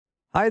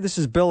Hi, this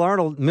is Bill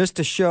Arnold. Missed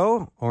a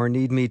show or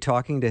need me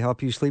talking to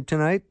help you sleep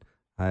tonight?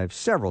 I have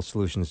several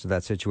solutions to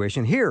that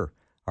situation. Here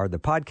are the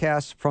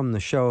podcasts from the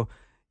show.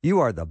 You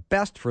are the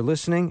best for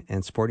listening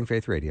and supporting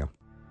Faith Radio.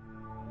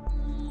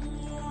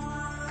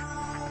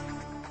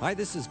 Hi,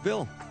 this is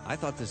Bill. I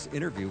thought this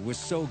interview was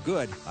so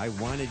good, I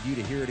wanted you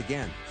to hear it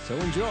again. So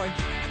enjoy.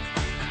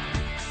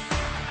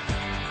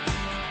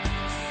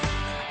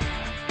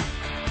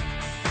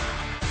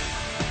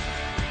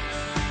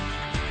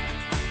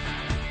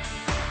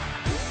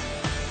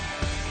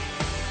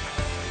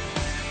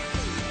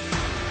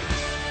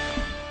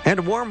 And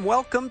a warm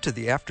welcome to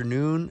the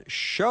afternoon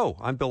show.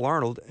 I'm Bill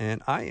Arnold,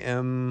 and I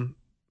am,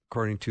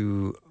 according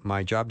to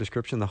my job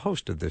description, the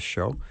host of this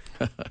show.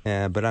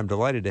 But I'm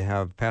delighted to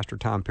have Pastor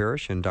Tom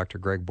Parrish and Dr.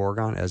 Greg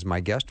Borgon as my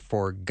guest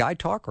for Guy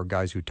Talk, or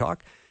Guys Who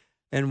Talk.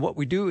 And what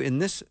we do in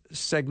this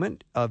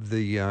segment of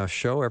the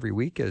show every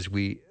week is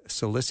we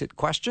solicit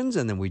questions,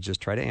 and then we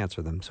just try to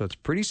answer them. So it's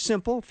pretty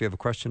simple. If you have a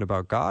question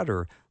about God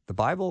or the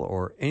Bible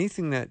or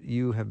anything that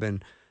you have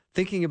been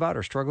thinking about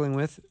or struggling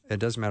with, it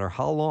doesn't matter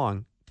how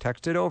long,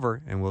 text it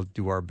over, and we'll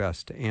do our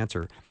best to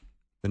answer.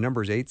 The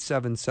number is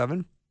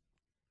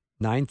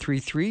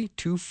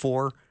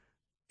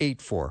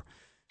 877-933-2484.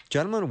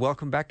 Gentlemen,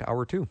 welcome back to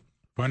Hour 2.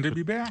 Fun to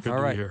be back.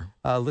 All right.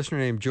 A listener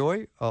named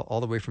Joy,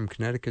 all the way from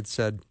Connecticut,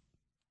 said,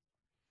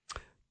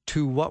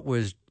 to what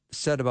was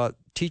said about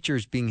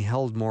teachers being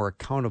held more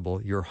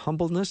accountable, your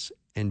humbleness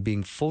and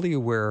being fully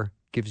aware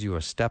gives you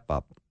a step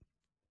up.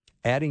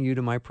 Adding you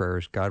to my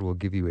prayers, God will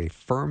give you a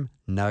firm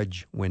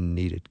nudge when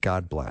needed.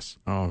 God bless.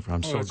 Oh,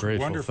 I'm so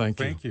grateful. Wonderful.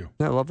 Thank you. Isn't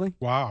that lovely?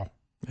 Wow.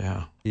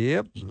 Yeah.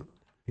 Yep.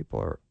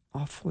 People are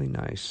awfully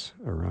nice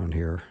around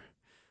here.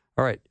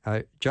 All right,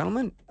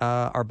 gentlemen,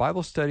 our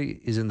Bible study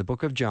is in the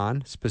book of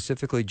John,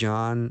 specifically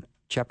John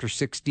chapter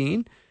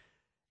 16.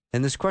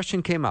 And this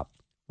question came up.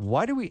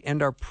 Why do we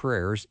end our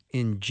prayers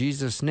in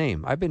Jesus'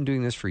 name? I've been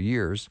doing this for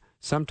years,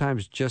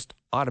 sometimes just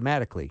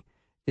automatically.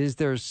 Is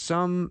there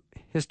some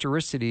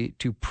historicity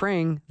to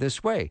praying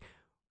this way?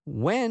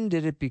 When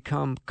did it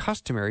become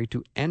customary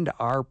to end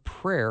our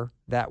prayer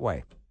that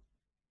way?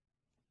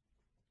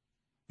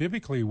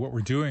 Biblically, what we're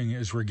doing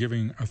is we're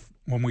giving,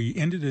 when we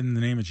end it in the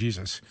name of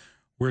Jesus,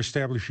 we're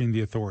establishing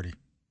the authority,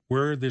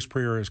 where this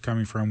prayer is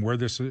coming from, where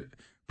this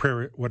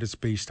prayer, what it's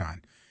based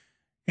on.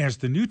 As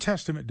the New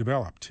Testament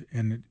developed,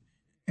 and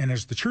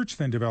as the church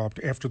then developed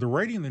after the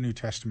writing of the New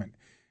Testament,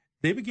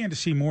 they began to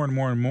see more and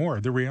more and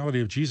more the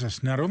reality of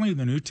Jesus, not only in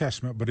the New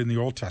Testament, but in the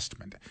Old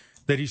Testament,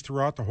 that he's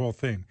throughout the whole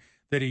thing,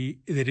 that it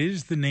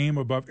is the name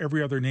above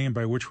every other name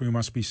by which we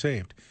must be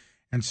saved.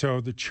 And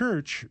so the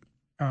church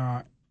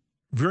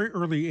very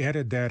early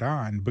added that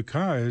on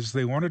because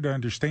they wanted to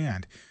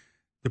understand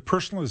the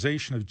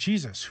personalization of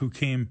Jesus, who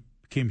became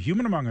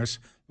human among us,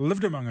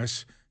 lived among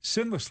us,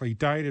 sinlessly,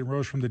 died and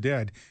rose from the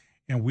dead.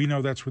 And we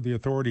know that's where the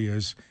authority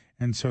is.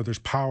 And so there's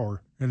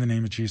power in the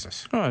name of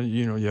Jesus.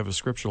 You have a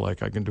scripture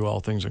like, I can do all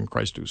things in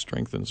Christ who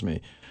strengthens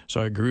me.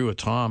 So I agree with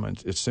Tom, and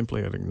it's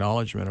simply an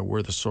acknowledgement of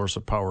where the source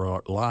of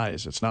power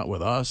lies. It's not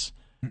with us,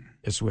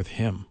 it's with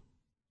him.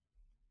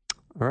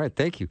 All right,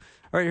 thank you.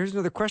 All right, here's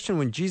another question.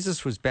 When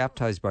Jesus was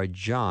baptized by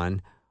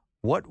John,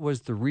 what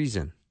was the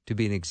reason? To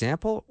be an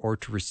example or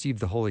to receive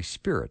the Holy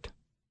Spirit?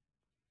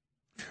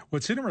 Well,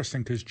 it's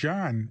interesting because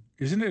John,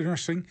 isn't it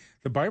interesting?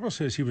 The Bible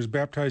says he was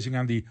baptizing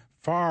on the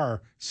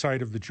far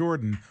side of the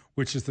Jordan,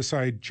 which is the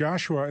side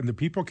Joshua and the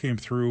people came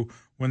through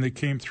when they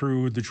came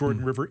through the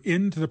Jordan River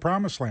into the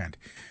Promised Land.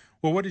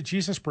 Well, what did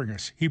Jesus bring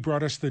us? He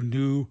brought us the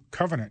new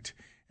covenant.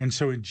 And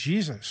so in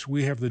Jesus,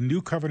 we have the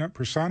new covenant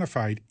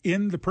personified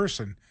in the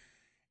person.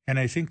 And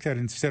I think that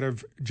instead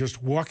of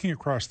just walking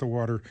across the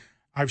water,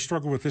 I've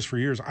struggled with this for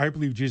years. I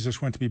believe Jesus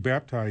went to be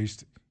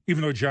baptized,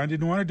 even though John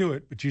didn't want to do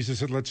it, but Jesus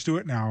said, let's do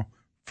it now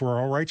for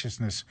all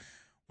righteousness,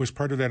 was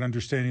part of that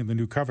understanding of the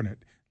new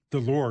covenant. The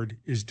Lord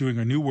is doing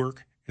a new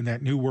work, and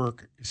that new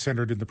work is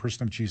centered in the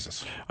person of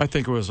Jesus. I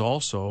think it was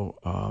also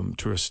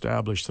to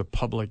establish the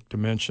public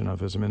dimension of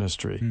his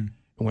ministry. It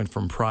went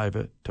from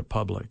private to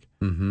public.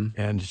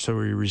 And so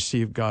he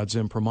received God's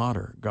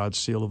imprimatur, God's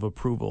seal of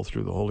approval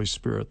through the Holy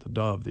Spirit, the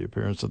dove, the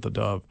appearance of the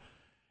dove.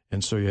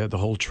 And so you had the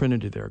whole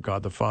Trinity there,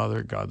 God the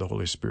Father, God the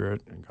Holy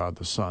Spirit, and God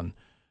the Son.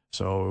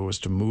 So it was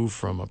to move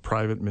from a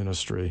private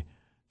ministry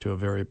to a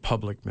very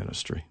public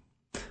ministry.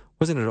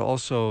 Wasn't it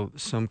also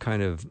some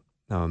kind of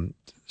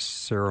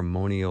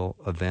ceremonial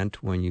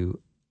event when you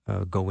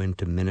go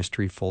into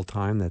ministry full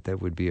time?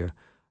 That would be a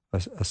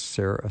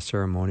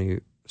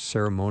ceremonial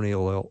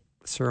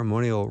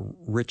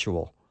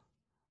ritual.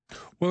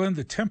 Well, in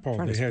the temple,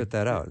 they had spit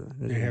that out.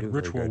 They had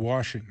ritual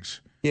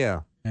washings.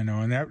 Yeah,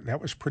 and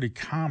that was pretty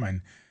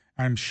common.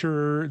 I'm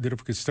sure that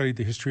if we could study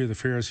the history of the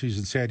Pharisees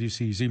and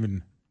Sadducees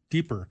even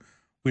deeper,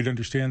 we'd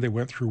understand they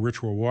went through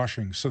ritual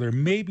washings. So there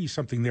may be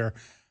something there.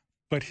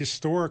 But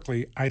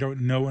historically, I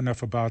don't know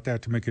enough about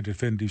that to make a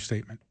definitive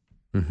statement.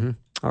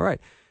 All right.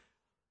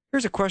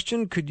 Here's a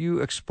question. Could you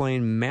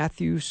explain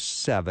Matthew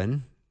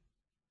 7,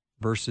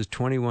 verses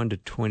 21 to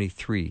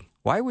 23?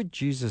 Why would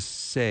Jesus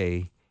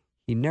say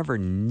he never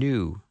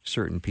knew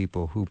certain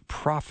people who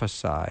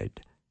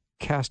prophesied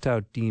cast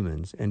out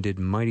demons, and did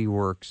mighty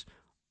works,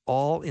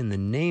 all in the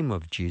name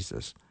of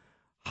Jesus.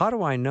 How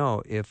do I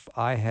know if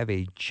I have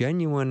a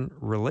genuine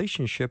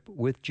relationship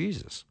with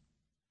Jesus?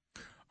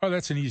 Oh,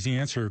 that's an easy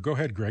answer. Go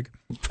ahead, Greg.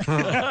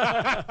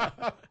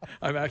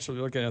 I'm actually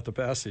looking at the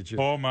passage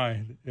here. Oh,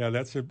 my. Yeah,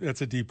 that's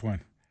a deep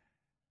one.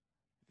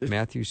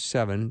 Matthew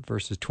 7,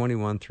 verses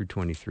 21 through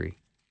 23.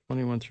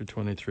 21 through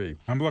 23.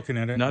 I'm looking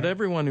at it. Not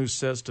everyone who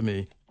says to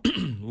me,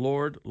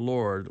 Lord,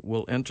 Lord,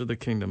 will enter the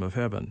kingdom of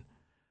heaven,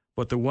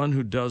 but the one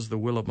who does the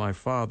will of my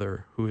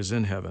Father who is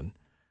in heaven.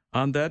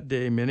 On that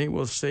day many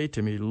will say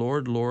to me,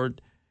 Lord,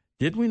 Lord,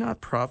 did we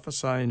not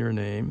prophesy in your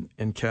name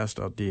and cast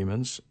out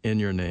demons in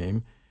your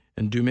name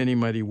and do many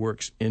mighty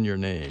works in your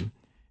name?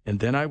 And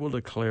then I will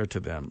declare to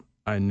them,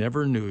 I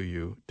never knew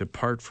you.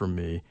 Depart from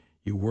me,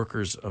 you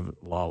workers of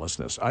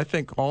lawlessness. I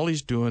think all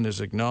he's doing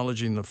is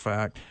acknowledging the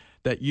fact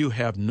that you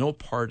have no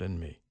part in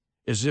me,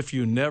 as if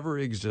you never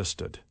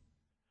existed.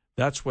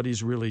 That's what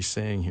he's really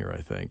saying here,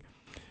 I think.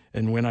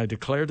 And when I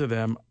declare to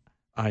them,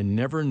 I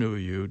never knew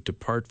you,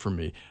 depart from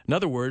me. In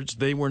other words,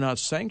 they were not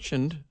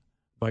sanctioned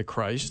by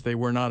Christ. They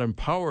were not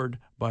empowered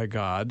by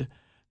God.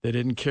 They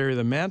didn't carry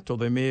the mantle.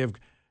 They may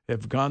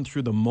have gone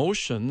through the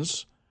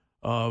motions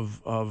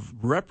of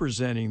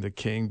representing the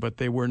king, but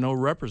they were no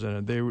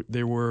representative.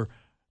 They were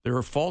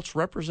false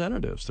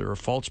representatives. They were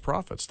false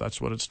prophets.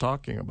 That's what it's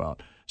talking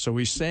about. So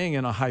he's saying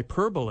in a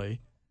hyperbole,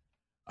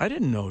 I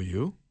didn't know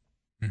you.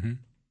 Mm-hmm.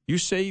 You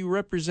say you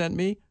represent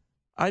me?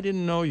 I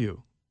didn't know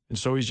you. And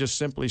so he's just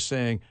simply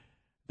saying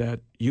that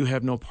you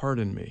have no part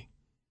in me.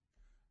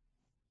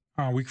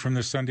 A week from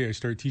this Sunday, I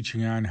start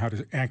teaching on how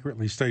to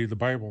accurately study the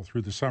Bible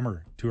through the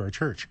summer to our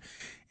church.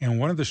 And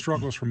one of the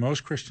struggles for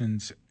most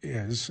Christians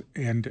is,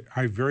 and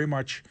I very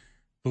much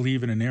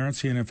believe in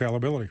inerrancy and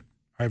infallibility.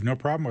 I have no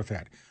problem with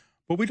that.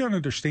 But we don't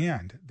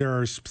understand. There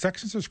are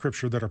sections of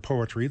Scripture that are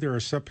poetry. There are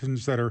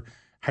sections that are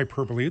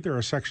hyperbole. There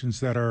are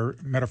sections that are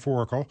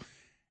metaphorical.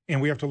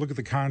 And we have to look at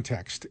the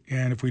context.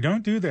 And if we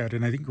don't do that,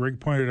 and I think Greg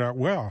pointed out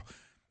well,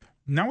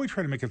 now we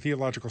try to make a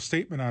theological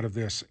statement out of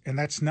this, and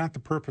that's not the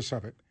purpose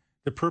of it.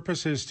 The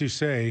purpose is to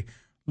say,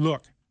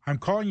 look, I'm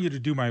calling you to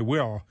do my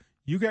will.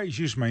 You guys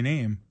used my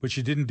name, but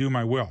you didn't do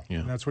my will. Yeah.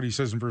 And that's what he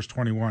says in verse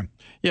 21.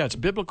 Yeah, it's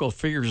biblical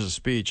figures of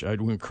speech.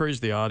 I'd encourage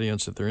the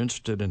audience, if they're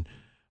interested in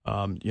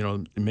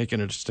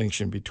making a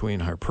distinction between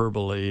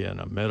hyperbole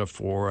and a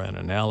metaphor and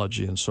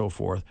analogy and so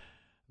forth,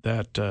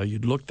 that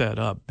you'd look that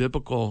up.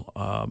 Biblical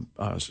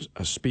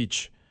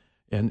speech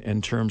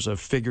in terms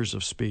of figures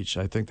of speech.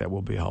 I think that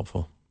will be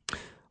helpful.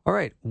 All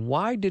right.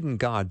 Why didn't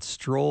God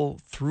stroll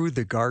through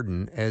the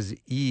garden as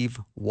Eve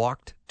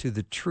walked to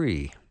the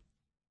tree?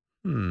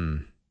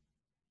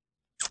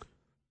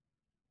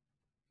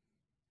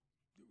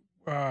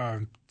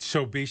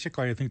 So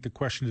basically, I think the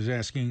question is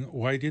asking,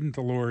 why didn't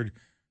the Lord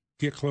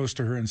get close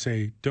to her and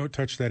say, don't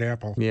touch that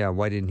apple? Yeah,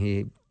 why didn't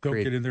he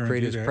create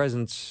his that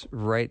presence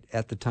right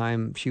at the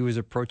time she was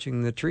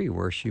approaching the tree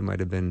where she might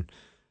have been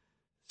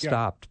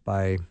stopped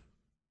by...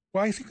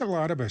 Well, I think a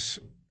lot of us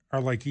are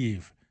like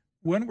Eve.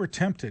 When we're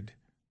tempted,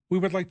 we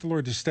would like the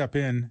Lord to step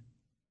in,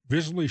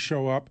 visibly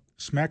show up,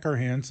 smack our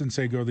hands, and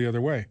say, go the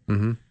other way.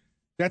 Mm-hmm.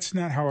 That's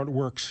not how it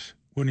works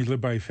when you live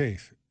by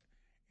faith.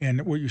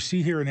 And what you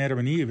see here in Adam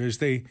and Eve is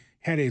they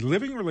had a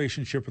living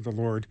relationship with the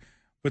Lord,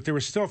 but there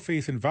was still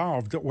faith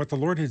involved that what the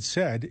Lord had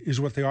said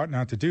is what they ought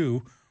not to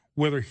do,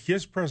 whether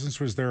his presence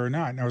was there or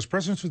not. Now, his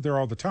presence was there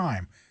all the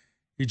time.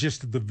 He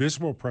just did the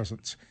visible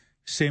presence.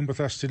 Same with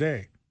us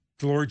today.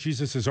 The Lord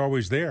Jesus is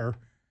always there.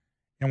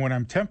 And when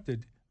I'm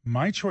tempted,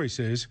 my choice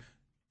is,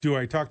 do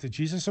I talk to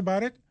Jesus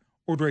about it,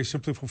 or do I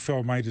simply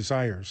fulfill my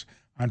desires?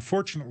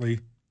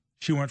 Unfortunately,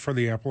 she went for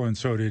the apple, and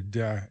so did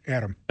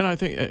Adam. And I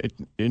think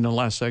in the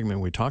last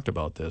segment we talked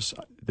about this.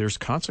 There's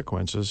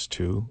consequences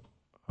to,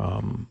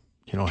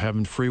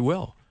 having free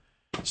will.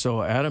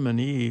 So Adam and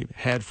Eve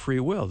had free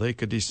will. They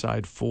could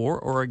decide for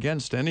or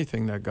against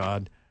anything that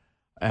God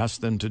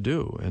asked them to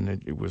do. And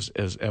it was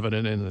as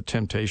evident in the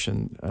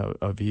temptation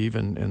of Eve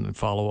and the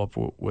follow-up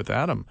with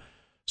Adam.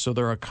 So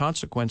there are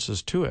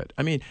consequences to it.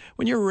 I mean,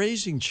 when you're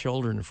raising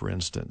children, for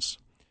instance,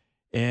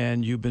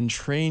 and you've been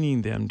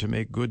training them to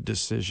make good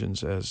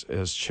decisions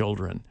as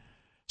children,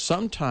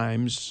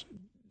 sometimes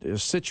a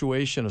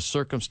situation, a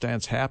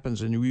circumstance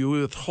happens, and you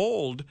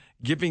withhold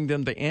giving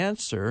them the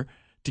answer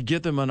to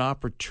give them an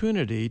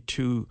opportunity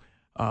to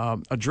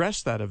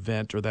address that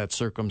event or that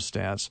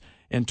circumstance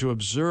and to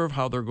observe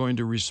how they're going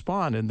to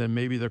respond, and then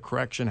maybe the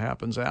correction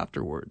happens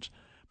afterwards.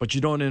 But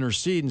you don't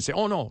intercede and say,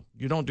 oh, no,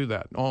 you don't do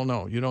that. Oh,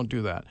 no, you don't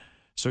do that.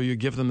 So you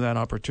give them that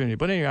opportunity.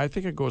 But anyway, I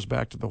think it goes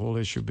back to the whole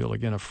issue, Bill,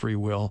 again, of free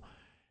will.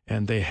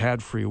 And they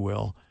had free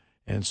will.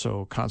 And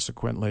so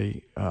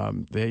consequently,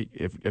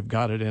 if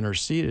God had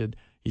interceded,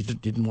 he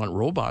didn't want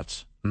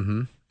robots.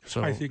 Mm-hmm.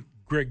 So I think,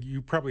 Greg,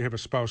 you probably have a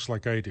spouse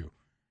like I do,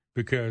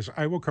 because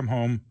I come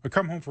home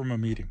from a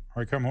meeting,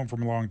 or I come home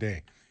from a long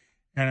day,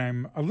 and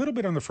I'm a little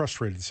bit on the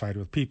frustrated side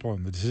with people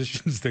and the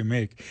decisions they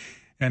make.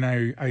 And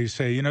I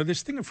say,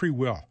 this thing of free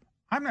will,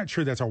 I'm not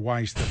sure that's a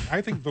wise thing.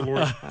 I think the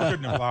Lord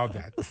couldn't have allowed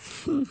that.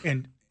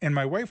 And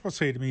my wife will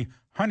say to me,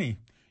 honey,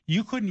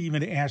 you couldn't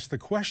even ask the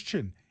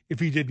question if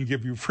he didn't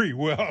give you free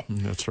will.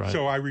 That's right.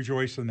 So I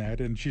rejoice in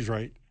that, and she's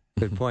right.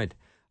 Good point.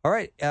 All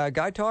right,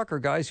 Guy Talk or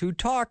Guys Who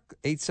Talk,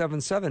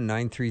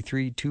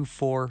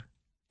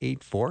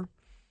 877-933-2484.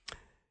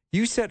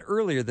 You said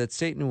earlier that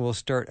Satan will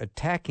start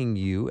attacking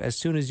you as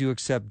soon as you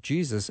accept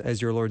Jesus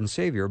as your Lord and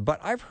Savior.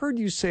 But I've heard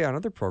you say on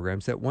other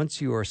programs that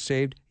once you are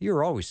saved,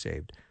 you're always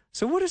saved.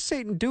 So what is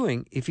Satan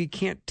doing if he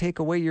can't take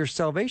away your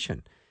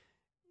salvation?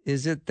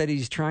 Is it that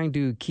he's trying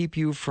to keep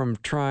you from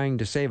trying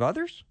to save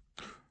others?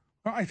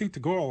 Well, I think the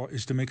goal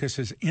is to make us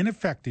as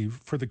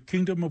ineffective for the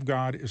kingdom of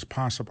God as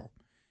possible.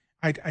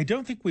 I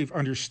don't think we've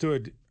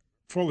understood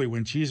fully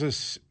when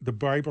Jesus, the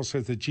Bible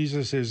says that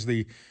Jesus is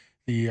the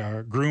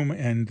groom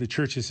and the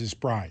church is his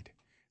bride,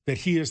 that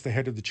he is the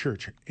head of the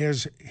church.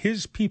 As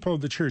his people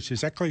of the church,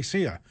 his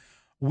ecclesia,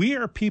 we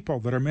are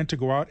people that are meant to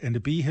go out and to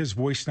be his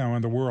voice now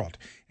in the world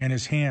and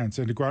his hands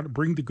and to go out and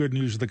bring the good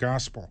news of the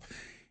gospel.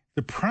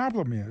 The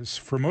problem is,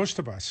 for most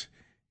of us,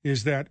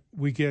 is that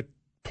we get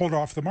pulled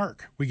off the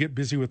mark. We get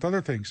busy with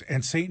other things,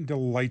 and Satan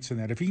delights in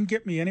that. If he can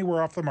get me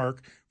anywhere off the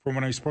mark from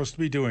what I'm supposed to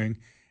be doing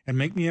and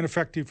make me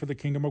ineffective for the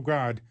kingdom of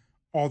God,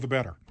 all the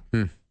better.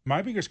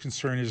 My biggest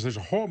concern is there's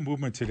a whole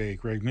movement today,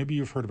 Greg, maybe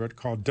you've heard of it,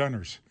 called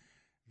Dunners.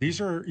 These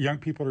are young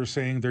people who are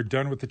saying they're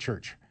done with the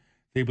church.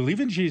 They believe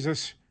in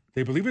Jesus,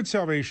 they believe in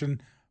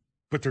salvation,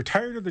 but they're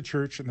tired of the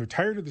church, and they're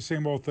tired of the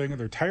same old thing, and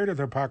they're tired of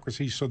the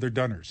hypocrisy, so they're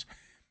Dunners.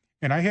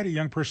 And I had a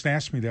young person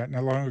ask me that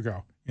not long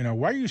ago.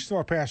 Why are you still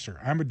a pastor?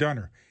 I'm a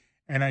Dunner.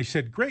 And I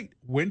said, great,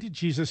 when did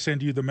Jesus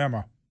send you the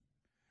memo?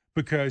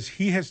 Because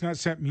he has not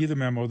sent me the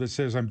memo that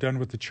says I'm done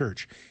with the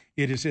church.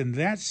 It is in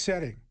that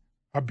setting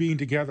of being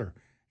together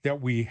that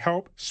we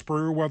help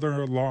spur one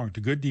another along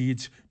to good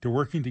deeds, to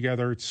working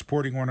together,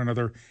 supporting one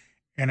another.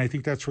 And I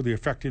think that's where the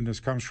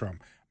effectiveness comes from.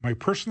 My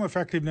personal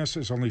effectiveness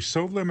is only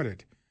so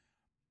limited.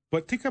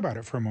 But think about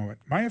it for a moment.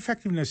 My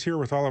effectiveness here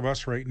with all of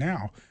us right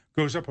now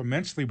goes up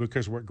immensely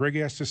because what Greg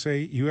has to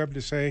say, you have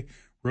to say,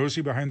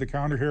 Rosie behind the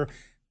counter here,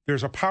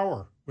 there's a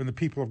power when the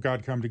people of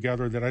God come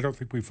together that I don't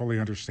think we fully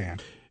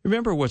understand.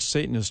 Remember, what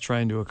Satan is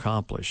trying to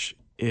accomplish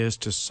is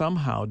to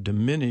somehow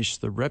diminish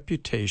the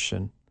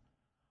reputation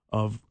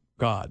of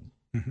God.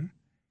 Mm-hmm.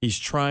 He's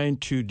trying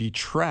to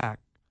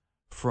detract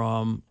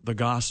from the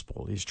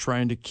gospel. He's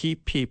trying to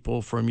keep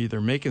people from either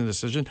making a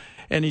decision,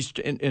 and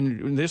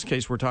in this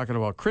case, we're talking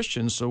about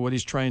Christians, so what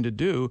he's trying to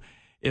do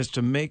is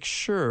to make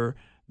sure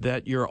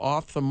that you're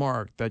off the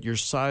mark, that you're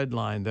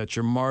sidelined, that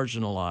you're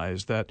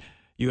marginalized, that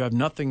you have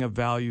nothing of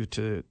value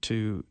to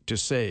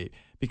say.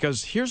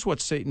 Because here's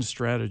what Satan's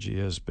strategy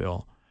is,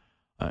 Bill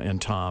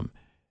and Tom.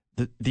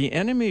 The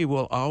enemy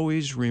will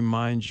always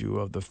remind you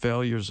of the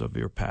failures of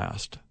your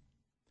past.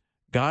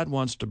 God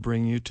wants to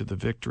bring you to the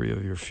victory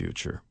of your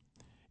future.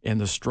 And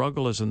the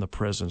struggle is in the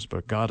presence,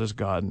 but God is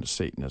God and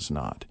Satan is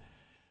not.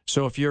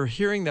 So if you're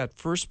hearing that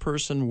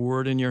first-person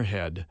word in your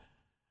head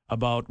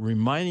about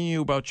reminding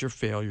you about your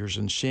failures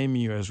and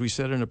shaming you, as we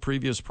said in a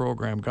previous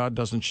program, God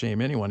doesn't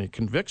shame anyone. He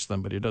convicts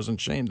them, but he doesn't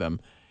shame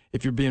them.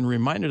 If you're being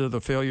reminded of the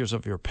failures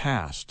of your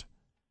past,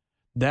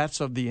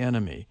 that's of the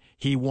enemy.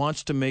 He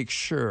wants to make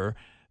sure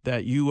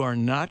that you are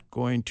not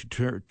going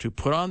to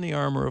put on the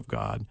armor of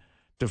God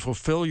to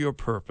fulfill your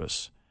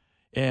purpose.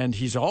 And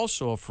he's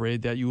also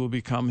afraid that you will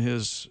become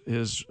his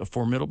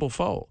formidable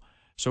foe.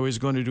 So he's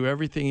going to do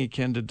everything he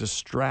can to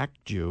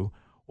distract you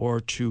or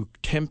to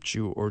tempt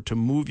you or to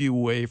move you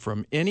away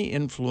from any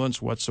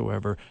influence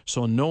whatsoever,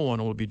 so no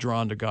one will be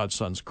drawn to God's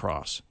Son's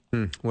cross.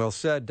 Well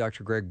said,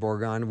 Dr. Greg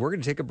Bourgond. We're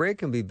going to take a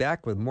break and be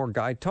back with more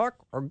Guy Talk,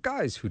 or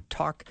Guys Who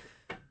Talk.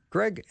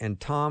 Greg and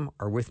Tom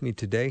are with me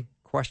today.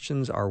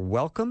 Questions are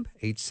welcome,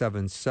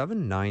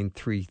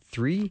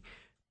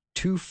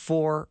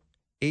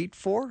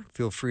 877-933-2484.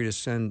 Feel free to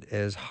send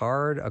as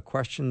hard a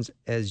questions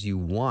as you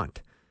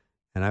want,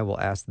 and I will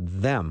ask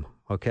them,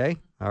 okay?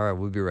 All right,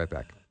 we'll be right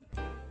back.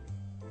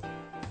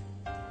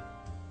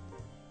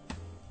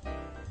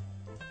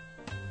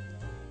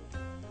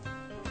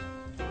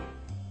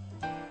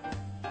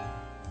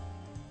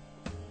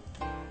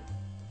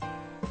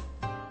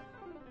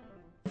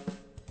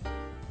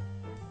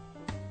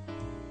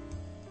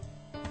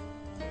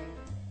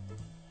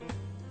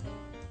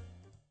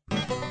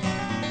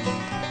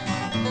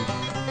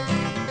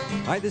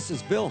 Hi, this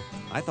is Bill.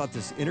 I thought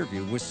this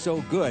interview was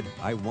so good,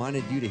 I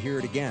wanted you to hear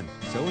it again.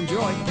 So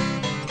enjoy.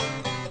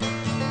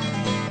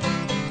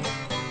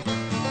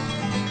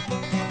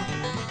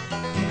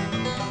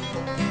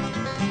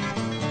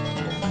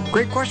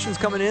 Great questions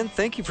coming in.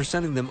 Thank you for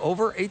sending them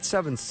over.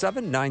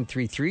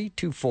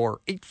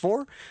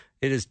 877-933-2484.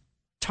 It is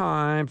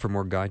time for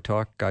more Guy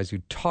Talk. Guys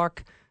Who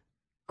Talk.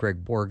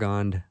 Greg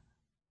Bourgond,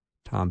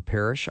 Tom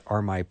Parrish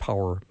are my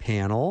power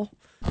panel.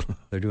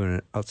 They're doing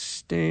an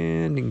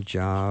outstanding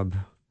job.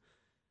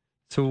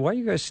 So why are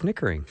you guys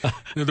snickering?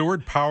 The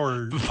word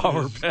power.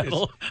 Power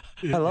panel.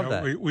 I love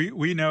that.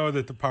 We know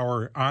that the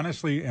power,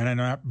 honestly, and I'm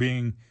not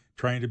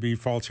trying to be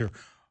false here,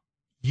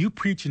 you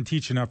preach and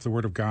teach enough the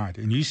Word of God,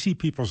 and you see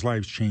people's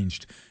lives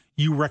changed.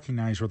 you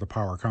recognize where the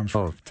power comes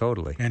from. Oh,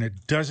 totally. And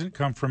it doesn't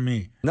come from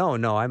me. No,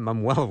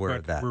 I'm well aware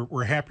of that.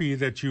 We're happy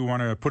that you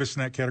want to put us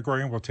in that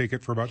category, and we'll take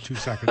it for about 2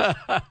 seconds.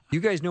 You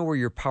guys know where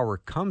your power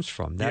comes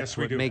from. That's Yes,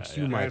 we what do. makes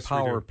you my Yes, we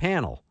power do.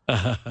 panel.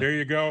 There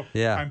you go.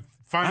 Yeah. I'm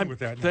fine with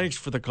that now. Thanks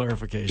for the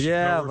clarification.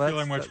 Yeah, No, we're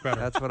feeling much better.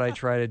 That's what I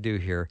try to do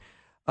here.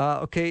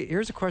 Okay,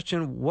 here's a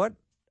question. What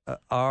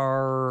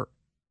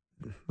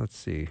let's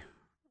see.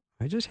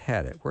 I just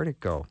had it. Where'd it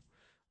go?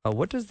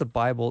 What does the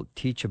Bible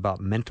teach about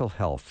mental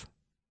health?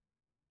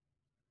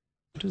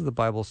 What does the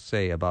Bible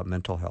say about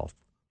mental health?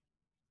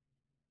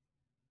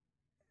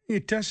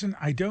 It doesn't.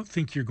 I don't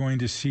think you're going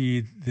to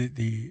see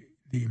the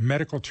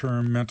medical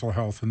term mental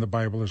health in the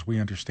Bible as we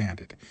understand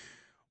it.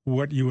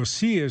 What you will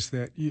see is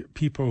that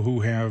people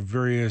who have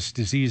various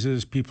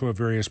diseases, people have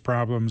various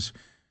problems,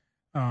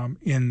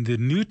 in the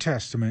New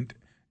Testament,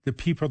 the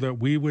people that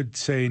we would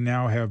say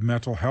now have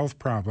mental health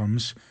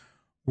problems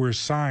were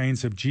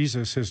signs of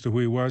Jesus as to who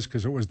he was,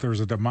 because there was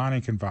a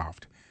demonic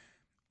involved.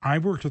 I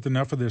worked with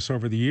enough of this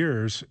over the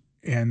years,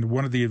 and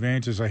one of the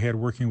advantages I had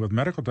working with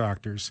medical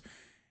doctors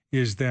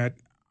is that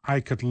I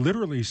could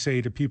literally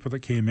say to people that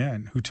came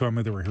in who told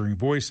me they were hearing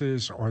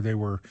voices or they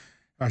were,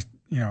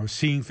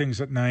 seeing things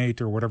at night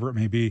or whatever it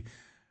may be,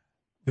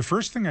 the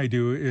first thing I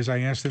do is I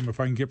ask them if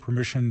I can get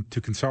permission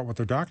to consult with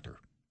their doctor,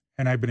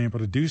 and I've been able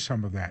to do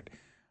some of that.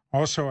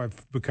 Also,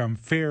 I've become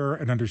fair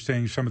at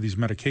understanding some of these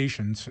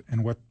medications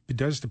and what it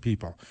does to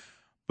people.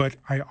 But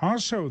I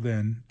also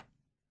then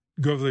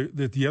go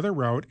the other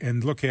route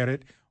and look at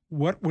it.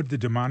 What would the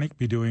demonic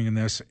be doing in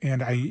this?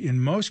 And in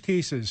most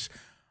cases,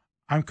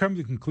 I'm coming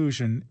to the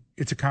conclusion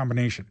it's a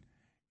combination.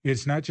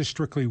 It's not just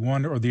strictly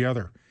one or the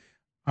other,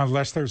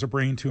 unless there's a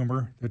brain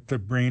tumor, that the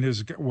brain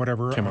is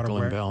whatever. Chemical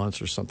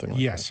imbalance or something like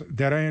that. Yes,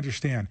 that I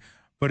understand.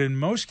 But in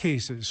most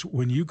cases,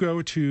 when you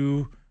go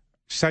to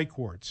psych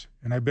wards,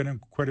 and I've been in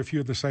quite a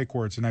few of the psych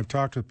wards, and I've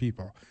talked with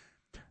people,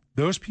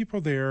 those people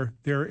there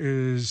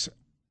is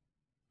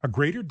a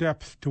greater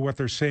depth to what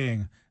they're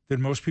saying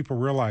than most people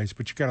realize,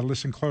 but you got to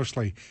listen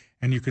closely,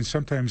 and you can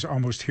sometimes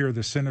almost hear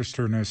the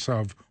sinisterness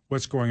of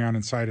what's going on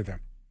inside of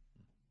them.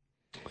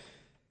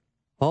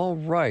 All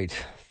right.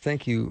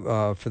 Thank you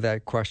for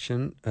that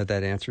question, that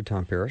answer,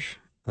 Tom Parrish.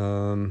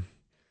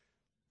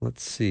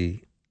 Let's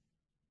see.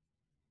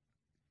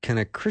 Can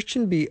a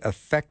Christian be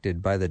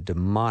affected by the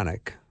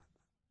demonic,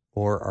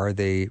 or are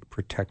they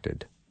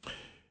protected?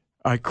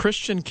 A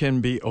Christian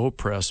can be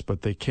oppressed,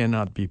 but they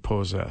cannot be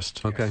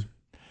possessed. Okay. Yes.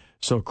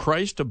 So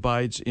Christ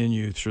abides in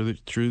you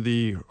through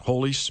the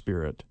Holy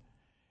Spirit,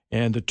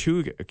 and the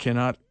two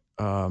cannot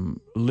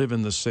live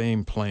in the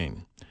same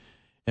plane.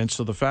 And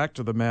so the fact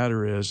of the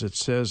matter is, it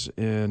says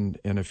in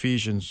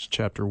Ephesians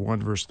chapter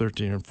 1, verse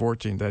 13 and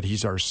 14, that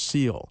he's our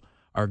seal,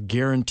 our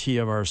guarantee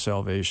of our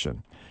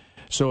salvation.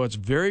 So it's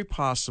very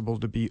possible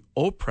to be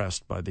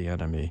oppressed by the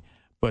enemy,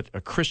 but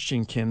a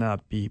Christian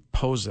cannot be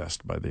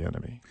possessed by the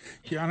enemy.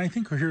 Yeah, and I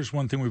think here's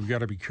one thing we've got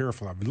to be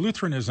careful of. In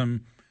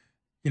Lutheranism,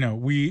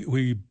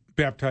 we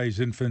baptize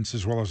infants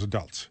as well as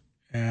adults.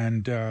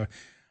 And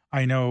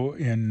I know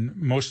in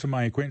most of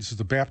my acquaintances,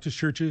 the Baptist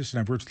churches, and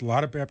I've worked with a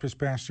lot of Baptist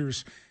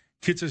pastors,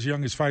 kids as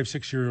young as 5,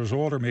 6 years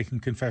old are making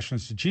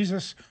confessions to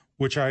Jesus,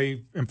 which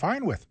I am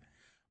fine with.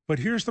 But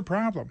here's the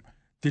problem.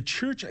 The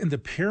church and the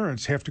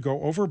parents have to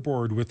go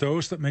overboard with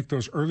those that make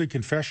those early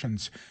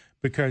confessions,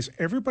 because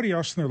everybody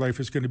else in their life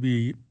is going to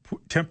be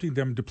tempting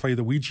them to play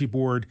the Ouija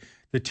board,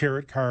 the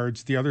tarot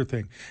cards, the other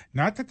thing.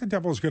 Not that the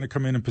devil is going to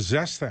come in and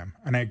possess them,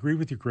 and I agree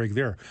with you, Greg,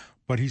 there,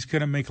 but he's going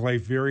to make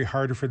life very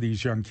hard for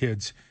these young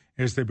kids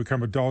as they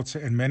become adults,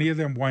 and many of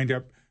them wind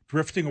up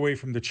drifting away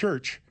from the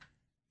church,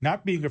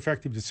 not being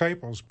effective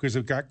disciples because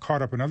they've got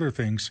caught up in other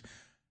things.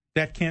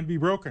 That can be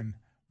broken,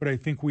 but I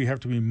think we have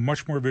to be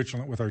much more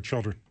vigilant with our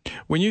children.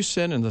 When you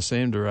sin in the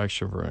same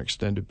direction for an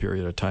extended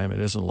period of time,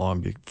 it isn't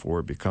long before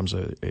it becomes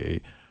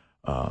a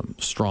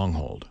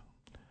stronghold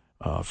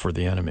for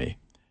the enemy.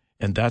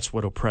 And that's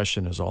what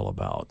oppression is all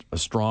about. A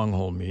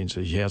stronghold means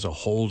that he has a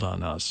hold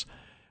on us.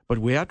 But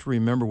we have to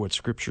remember what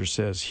Scripture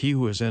says. He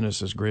who is in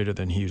us is greater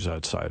than he who's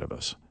outside of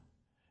us.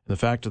 And the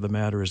fact of the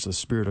matter is the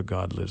Spirit of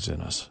God lives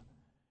in us.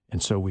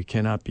 And so we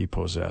cannot be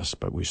possessed,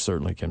 but we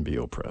certainly can be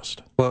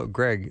oppressed. Well,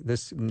 Greg,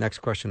 this next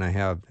question I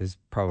have is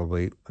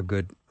probably a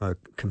good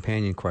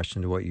companion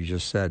question to what you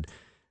just said,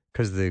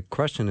 because the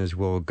question is,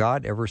 will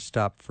God ever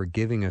stop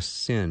forgiving us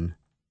sin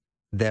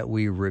that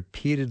we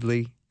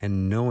repeatedly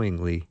and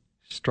knowingly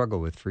struggle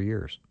with for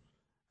years?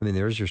 I mean,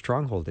 there's your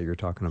stronghold that you're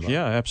talking about.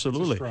 Yeah,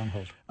 absolutely.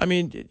 Stronghold. I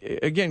mean,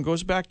 again,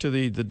 goes back to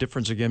the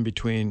difference again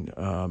between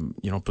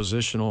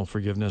positional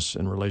forgiveness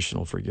and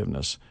relational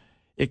forgiveness.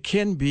 It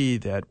can be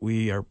that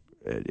we are,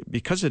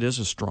 because it is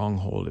a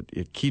stronghold,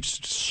 it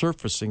keeps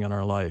surfacing in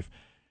our life.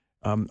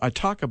 I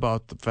talk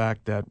about the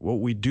fact that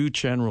what we do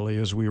generally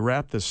is we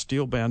wrap this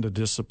steel band of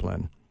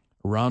discipline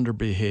around our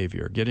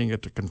behavior, getting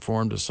it to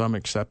conform to some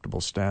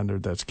acceptable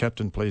standard that's kept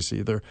in place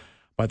either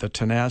by the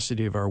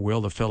tenacity of our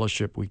will, the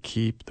fellowship we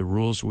keep, the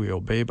rules we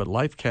obey, but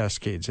life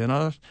cascades in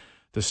us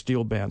the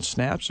steel band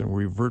snaps and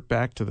we revert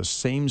back to the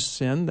same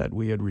sin that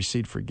we had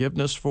received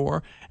forgiveness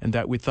for and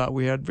that we thought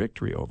we had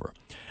victory over.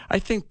 I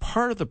think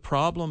part of the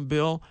problem,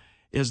 Bill,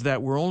 is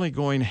that we're only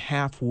going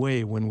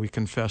halfway when we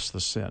confess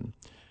the sin.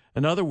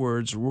 In other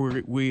words,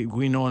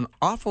 we know an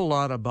awful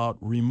lot about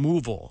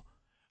removal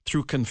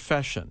through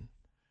confession,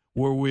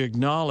 where we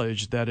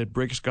acknowledge that it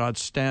breaks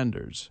God's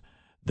standards,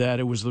 that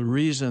it was the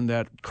reason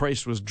that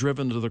Christ was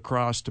driven to the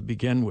cross to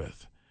begin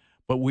with.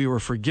 But we were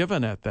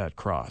forgiven at that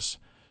cross.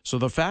 So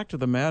the fact of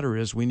the matter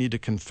is we need to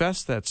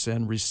confess that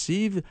sin,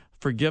 receive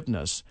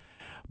forgiveness.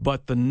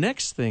 But the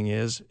next thing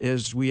is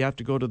we have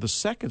to go to the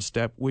second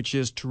step, which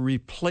is to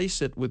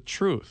replace it with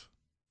truth.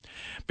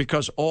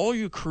 Because all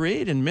you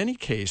create in many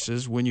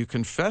cases when you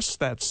confess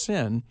that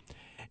sin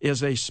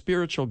is a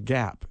spiritual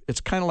gap.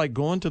 It's kind of like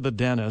going to the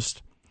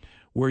dentist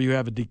where you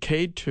have a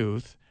decayed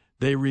tooth.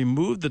 They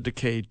remove the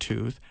decayed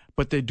tooth,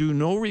 but they do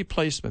no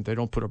replacement. They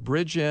don't put a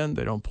bridge in.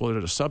 They don't put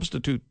a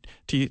substitute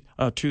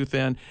tooth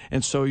in.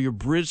 And so your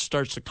bridge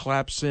starts to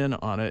collapse in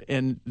on it.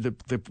 And the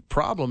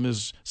problem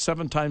is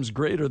 7 times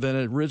greater than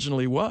it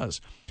originally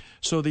was.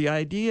 So the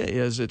idea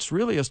is it's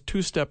really a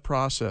 2-step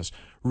process.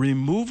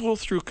 Removal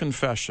through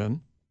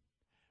confession,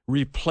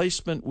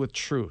 replacement with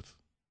truth.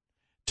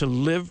 To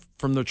live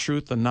from the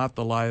truth and not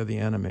the lie of the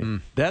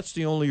enemy. That's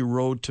the only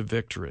road to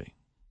victory.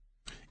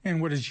 And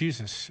what does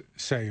Jesus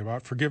say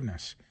about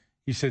forgiveness?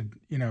 He said,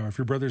 if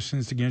your brother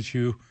sins against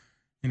you,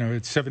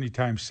 it's 70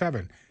 times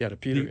 7. Yeah, to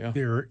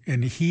Peter,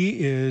 And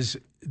he is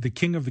the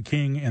King of the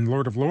King and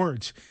Lord of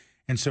Lords.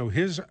 And so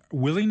his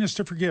willingness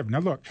to forgive. Now,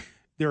 look,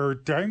 there are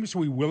times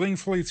we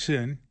willingly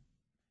sin,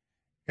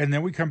 and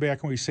then we come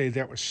back and we say,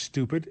 that was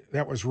stupid,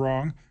 that was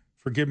wrong,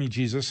 forgive me,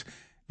 Jesus.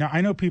 Now,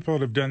 I know people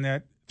that have done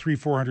that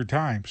 300-400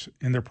 times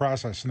in their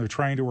process, and they're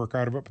trying to work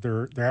out of it, but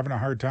they're having a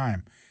hard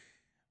time.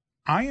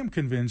 I am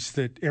convinced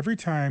that every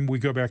time we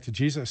go back to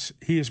Jesus,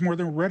 he is more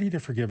than ready to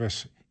forgive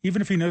us, even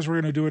if he knows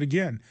we're going to do it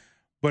again.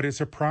 But it's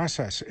a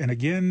process. And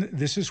again,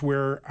 this is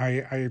where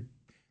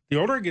the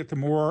older I get, the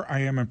more I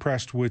am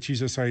impressed with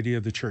Jesus' idea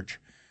of the church.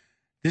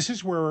 This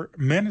is where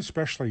men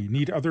especially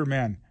need other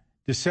men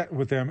to sit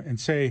with them and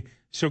say,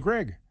 so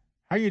Greg,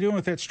 how you doing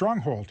with that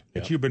stronghold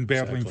that you've been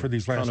battling for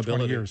these last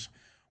 20 years?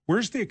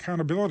 Where's the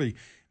accountability?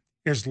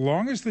 As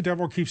long as the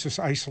devil keeps us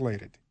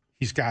isolated,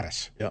 he's got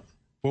us. Yep.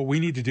 What we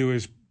need to do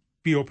is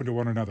be open to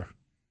one another.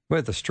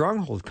 Well, the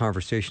stronghold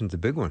conversation's a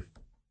big one.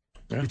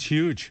 Yeah. It's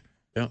huge.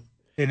 Yeah.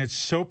 And it's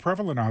so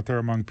prevalent out there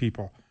among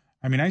people.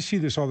 I mean, I see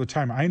this all the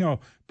time. I know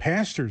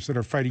pastors that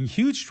are fighting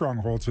huge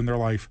strongholds in their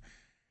life.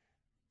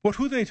 But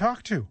who do they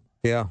talk to?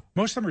 Yeah.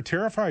 Most of them are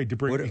terrified to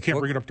bring it up to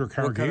their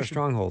congregation. What kind of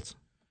strongholds?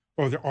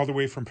 Oh, they're all the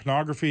way from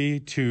pornography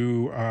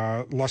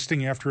to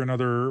lusting after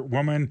another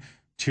woman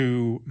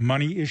to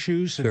money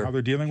issues and how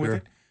they're dealing with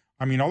it.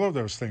 I mean, all of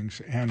those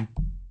things. And,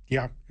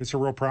 yeah, it's a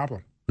real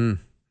problem. All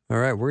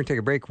right, we're going to take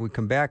a break. When we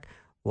come back,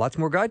 lots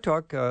more guide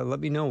talk. Let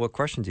me know what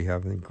questions you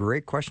have. And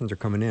great questions are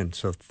coming in.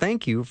 So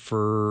thank you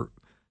for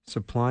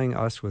supplying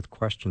us with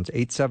questions.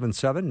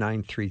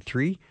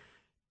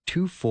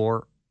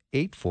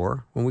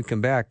 877-933-2484. When we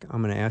come back,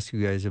 I'm going to ask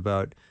you guys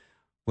about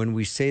when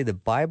we say the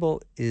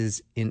Bible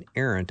is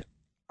inerrant,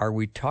 are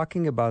we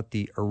talking about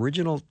the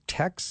original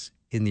text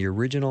in the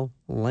original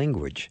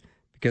language?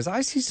 Because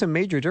I see some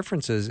major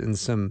differences in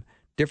some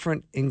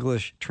different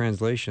English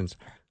translations.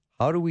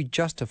 How do we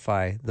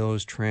justify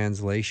those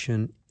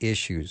translation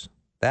issues?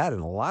 That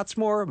and lots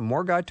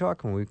more guide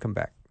talk when we come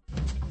back.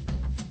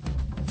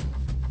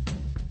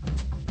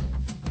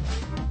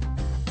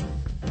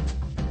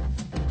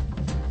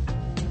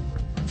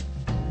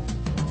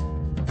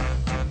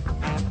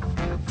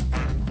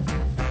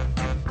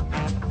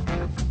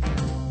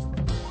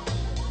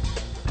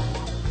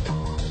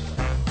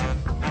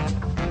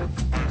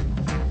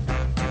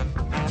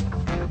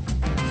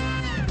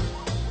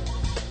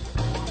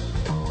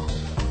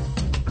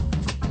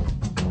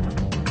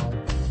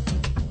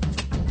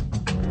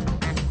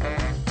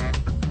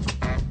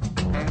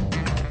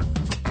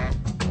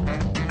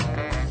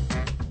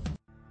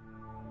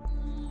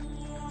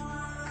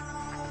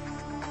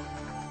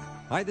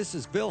 Hi, this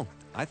is Bill.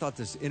 I thought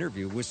this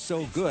interview was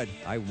so good,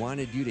 I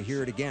wanted you to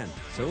hear it again.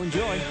 So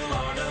enjoy. Bill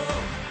Arnold,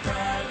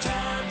 drive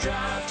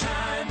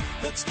time.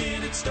 Let's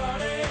get it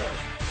started.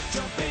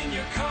 Jump in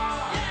your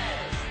car.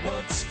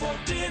 What's for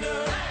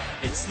dinner?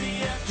 It's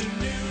the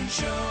afternoon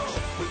show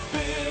with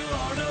Bill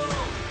Arnold.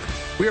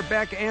 We are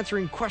back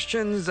answering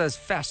questions as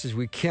fast as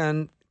we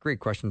can. Great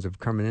questions have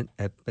been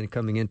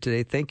coming in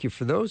today. Thank you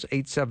for those.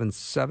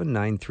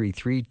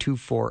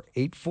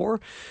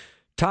 877-933-2484.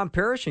 Tom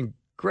Parrish and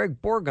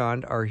Greg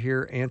Borgond are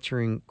here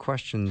answering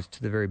questions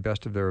to the very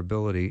best of their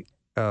ability.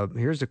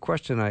 Here's a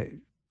question I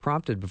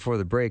prompted before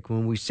the break.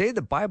 When we say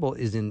the Bible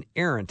is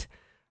inerrant,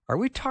 are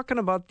we talking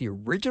about the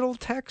original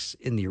text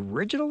in the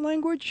original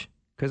language?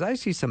 Because I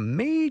see some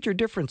major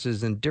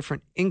differences in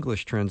different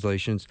English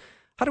translations.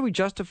 How do we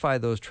justify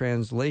those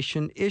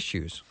translation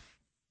issues?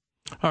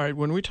 All right,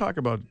 when we talk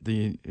about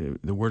the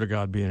Word of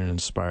God being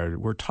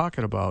inspired, we're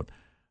talking about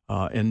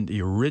in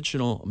the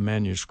original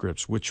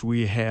manuscripts, which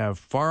we have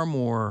far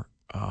more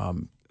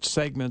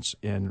segments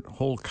and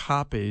whole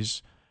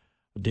copies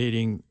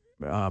dating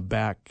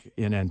back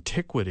in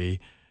antiquity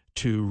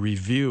to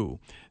review.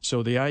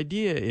 So the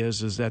idea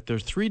is that there are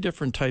three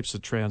different types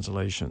of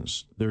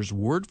translations. There's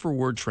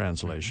word-for-word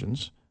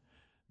translations,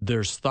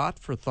 there's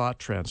thought-for-thought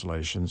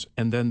translations,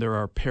 and then there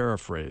are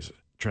paraphrase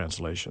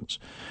translations.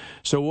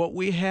 So what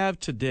we have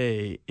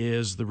today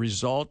is the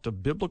result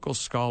of biblical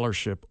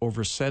scholarship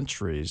over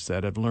centuries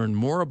that have learned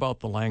more about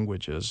the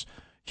languages,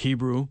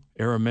 Hebrew,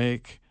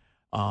 Aramaic,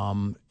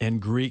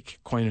 and Greek,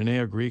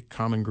 Koinonia Greek,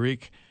 Common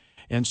Greek.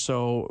 And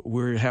so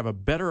we have a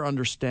better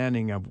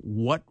understanding of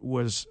what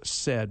was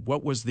said,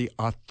 what was the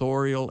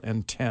authorial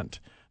intent.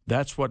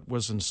 That's what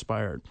was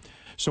inspired.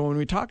 So when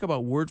we talk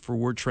about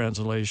word-for-word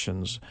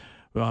translations,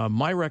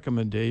 my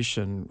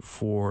recommendation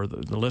for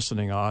the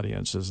listening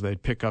audience is they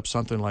pick up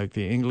something like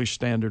the English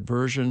Standard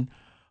Version,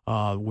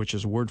 which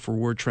is a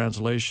word-for-word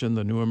translation.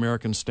 The New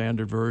American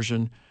Standard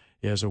Version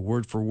is a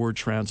word-for-word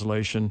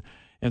translation.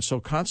 And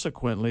so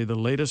consequently, the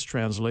latest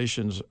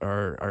translations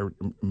are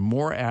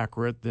more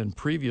accurate than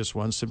previous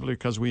ones simply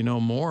because we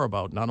know more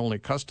about not only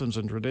customs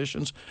and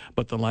traditions,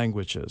 but the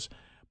languages.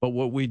 But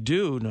what we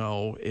do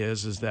know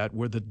is that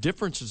where the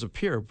differences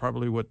appear,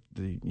 probably what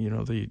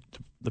the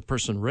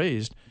person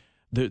raised,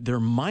 they're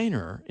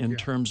minor in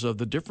terms of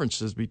the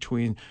differences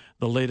between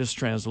the latest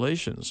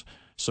translations.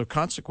 So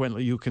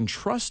consequently, you can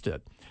trust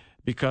it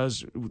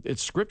because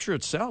Scripture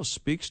itself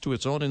speaks to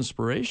its own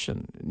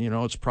inspiration.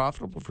 It's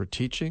profitable for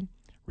teaching,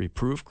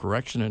 reproof,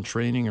 correction, and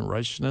training in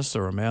righteousness,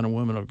 or a man and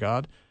woman of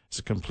God. It's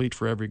complete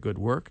for every good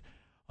work.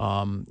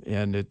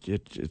 And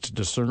it's a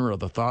discerner of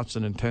the thoughts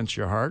and intents of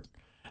your heart.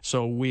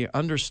 So we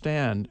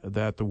understand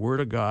that the Word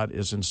of God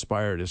is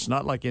inspired. It's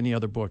not like any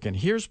other book. And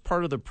here's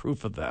part of the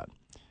proof of that.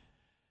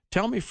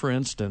 Tell me, for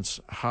instance,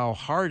 how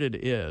hard it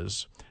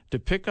is to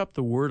pick up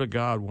the Word of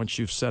God once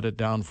you've set it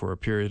down for a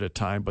period of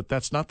time, but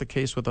that's not the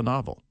case with a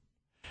novel.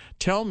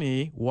 Tell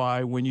me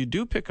why, when you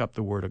do pick up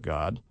the Word of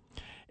God,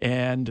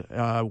 and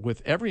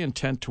with every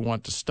intent to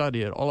want to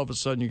study it, all of a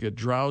sudden you get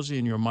drowsy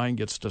and your mind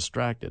gets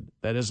distracted.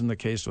 That isn't the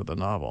case with a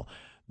novel.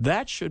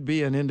 That should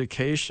be an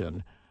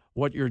indication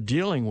what you're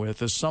dealing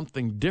with is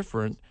something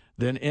different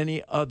than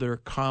any other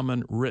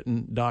common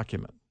written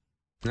document.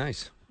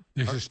 Nice.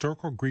 There's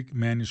historical Greek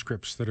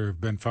manuscripts that have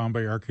been found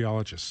by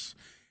archaeologists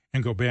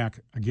and go back,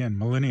 again,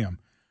 millennium,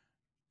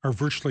 are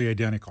virtually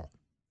identical.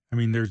 I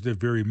mean, there's the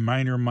very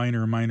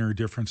minor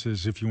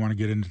differences if you want to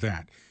get into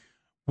that.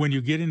 When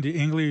you get into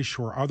English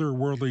or other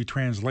worldly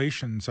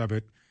translations of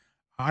it,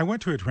 I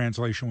went to a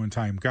translation one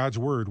time, God's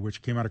Word,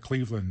 which came out of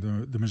Cleveland,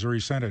 the Missouri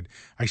Synod.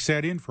 I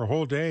sat in for a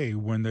whole day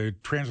when the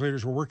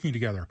translators were working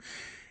together.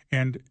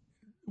 And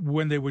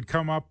when they would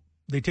come up,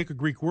 they take a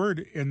Greek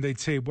word and they'd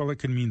say, well, it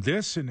can mean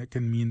this and it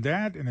can mean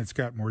that, and it's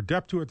got more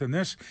depth to it than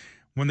this.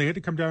 When they had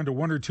to come down to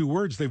one or two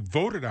words, they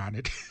voted on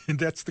it. And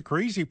that's the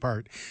crazy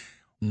part.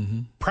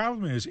 Mm-hmm.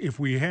 Problem is, if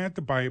we had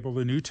the Bible,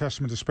 the New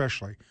Testament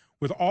especially,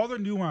 with all the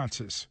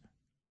nuances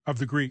of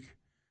the Greek,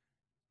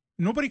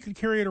 nobody could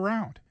carry it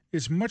around.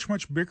 It's much,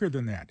 much bigger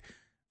than that.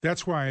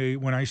 That's why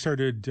when I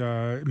started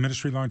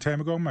ministry a long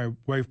time ago, my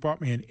wife bought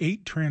me an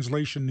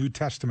 8-translation New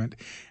Testament,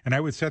 and I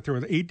would sit there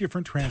with 8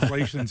 different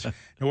translations.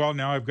 Well,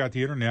 now I've got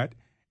the internet,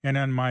 and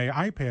on my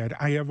iPad,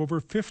 I have over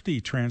 50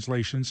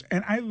 translations,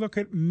 and I look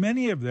at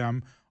many of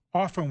them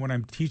often when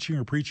I'm teaching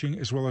or preaching,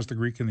 as well as the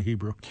Greek and the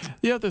Hebrew.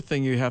 The other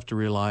thing you have to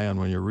rely on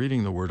when you're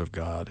reading the Word of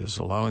God is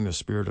allowing the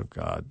Spirit of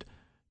God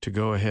to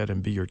go ahead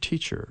and be your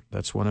teacher.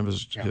 That's one of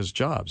his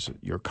jobs,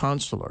 your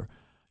counselor,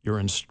 your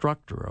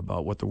instructor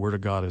about what the Word of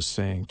God is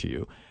saying to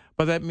you.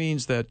 But that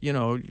means that,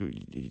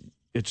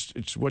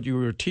 it's what you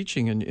were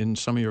teaching in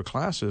some of your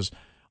classes,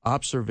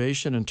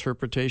 observation,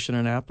 interpretation,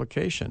 and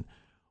application.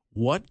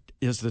 What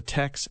is the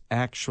text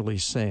actually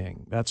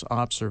saying? That's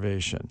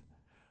observation.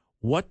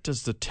 What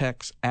does the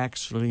text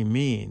actually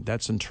mean?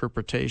 That's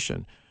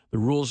interpretation. The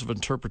rules of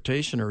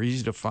interpretation are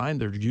easy to find.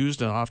 They're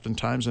used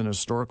oftentimes in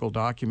historical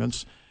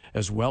documents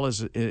as well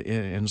as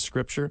in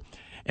Scripture.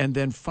 And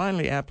then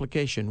finally,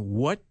 application.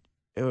 What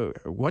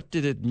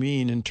did it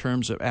mean in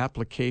terms of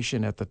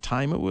application at the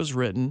time it was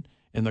written,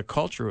 in the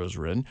culture it was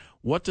written?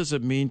 What does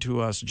it mean to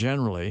us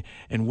generally,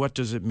 and what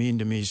does it mean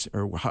to me,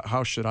 or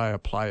how should I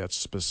apply it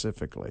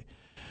specifically?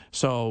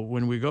 So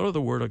when we go to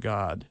the Word of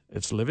God,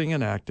 it's living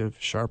and active,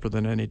 sharper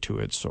than any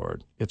two-edged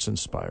sword. It's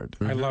inspired.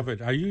 I love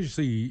it. I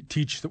usually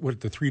teach the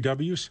 3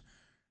 W's.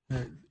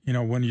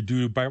 When you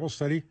do Bible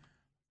study,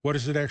 what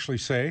does it actually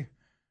say?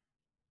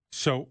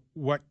 So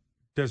what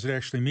does it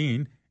actually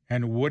mean,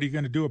 and what are you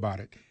going to do about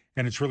it?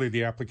 And it's really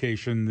the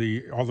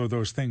application, all of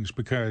those things,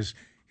 because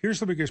here's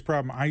the biggest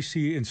problem I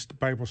see in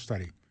Bible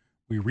study.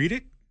 We read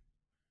it,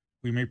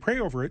 we may pray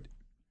over it,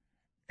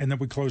 and then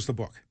we close the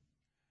book.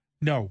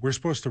 No, we're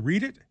supposed to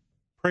read it,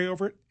 pray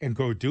over it, and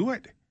go do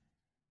it.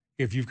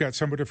 If you've got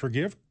somebody to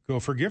forgive, go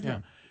forgive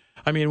them.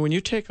 I mean, when you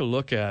take a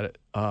look at it,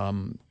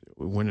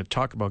 when you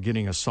talk about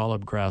getting a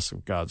solid grasp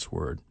of God's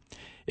Word,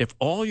 if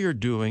all you're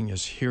doing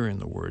is hearing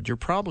the Word, you're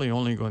probably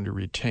only going to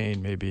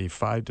retain maybe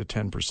 5 to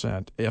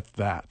 10%, if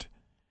that.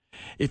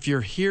 If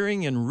you're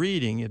hearing and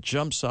reading, it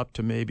jumps up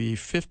to maybe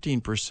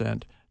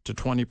 15% to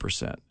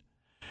 20%.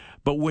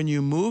 But when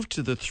you move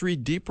to the 3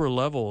 deeper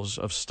levels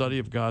of study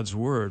of God's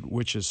Word,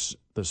 which is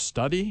the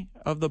study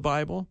of the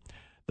Bible,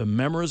 the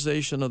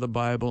memorization of the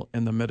Bible,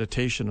 and the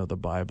meditation of the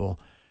Bible,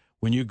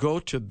 when you go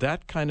to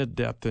that kind of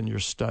depth in your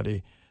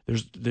study,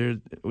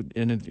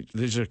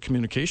 there's a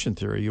communication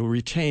theory, you'll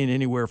retain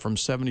anywhere from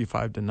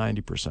 75 to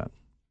 90%.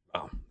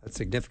 Wow, that's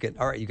significant.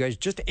 All right, you guys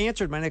just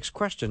answered my next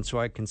question, so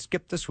I can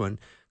skip this one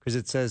because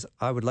it says,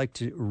 I would like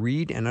to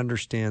read and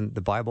understand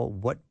the Bible.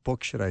 What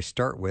book should I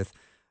start with?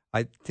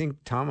 I think,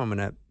 Tom, I'm going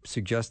to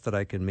suggest that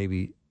I can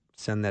maybe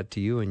send that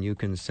to you, and you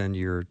can send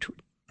your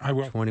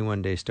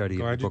 21-day study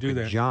of the book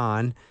of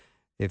John.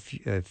 If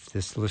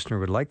this listener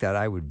would like that,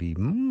 I would be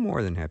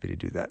more than happy to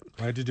do that.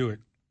 Glad to do it.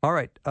 All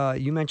right.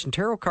 You mentioned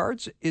tarot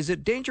cards. Is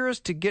it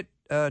dangerous to get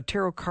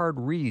tarot card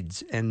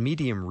reads and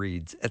medium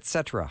reads,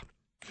 etc.?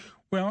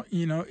 Well,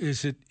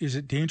 is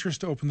it dangerous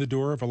to open the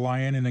door of a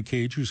lion in a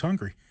cage who's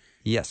hungry?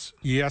 Yes.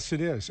 Yes,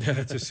 it is. And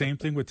it's the same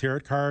thing with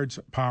tarot cards,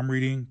 palm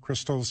reading,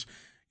 crystals.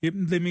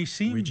 They may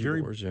seem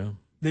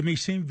they may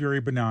seem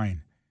very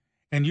benign.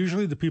 And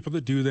usually the people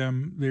that do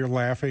them, they're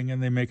laughing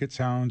and they make it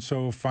sound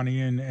so funny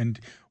and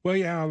well,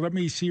 yeah, let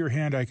me see your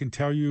hand. I can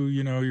tell you,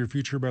 your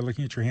future by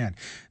looking at your hand.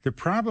 The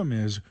problem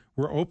is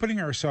we're opening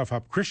ourselves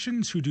up.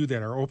 Christians who do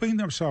that are opening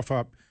themselves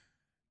up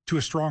to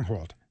a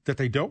stronghold that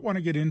they don't want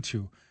to get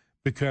into,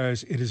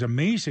 because it is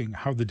amazing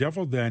how the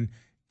devil then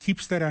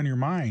keeps that on your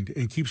mind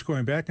and keeps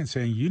going back and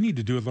saying, you need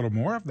to do a little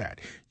more of that.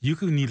 You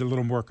need a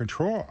little more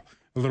control,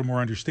 a little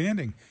more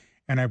understanding.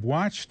 And I've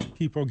watched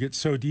people get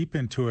so deep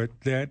into it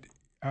that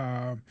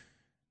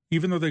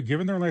even though they've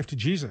given their life to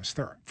Jesus,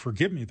 they're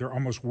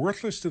almost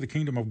worthless to the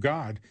kingdom of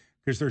God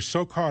because they're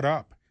so caught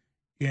up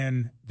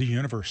in the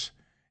universe.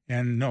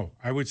 And no,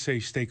 I would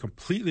say stay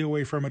completely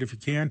away from it if you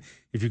can.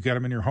 If you've got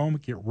them in your home,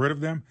 get rid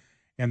of them.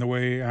 And the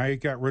way I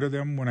got rid of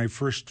them when I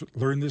first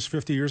learned this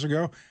 50 years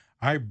ago,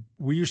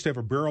 we used to have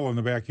a barrel in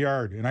the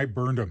backyard, and I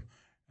burned them.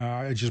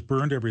 I just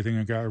burned everything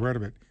and got rid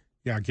of it.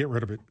 Yeah, get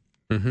rid of it.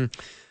 Mm-hmm.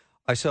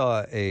 I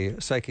saw a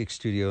psychic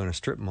studio in a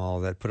strip mall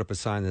that put up a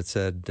sign that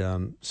said,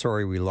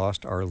 sorry, we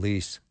lost our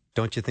lease.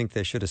 Don't you think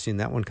they should have seen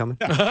that one coming?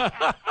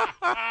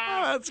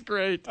 That's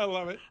great. I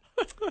love it.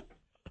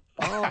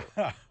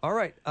 All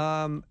right.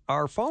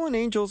 Are fallen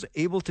angels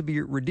able to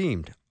be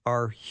redeemed?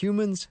 Are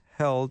humans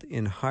held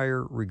in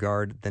higher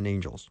regard than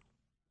angels?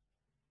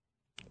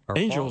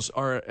 Angels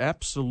are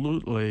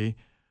absolutely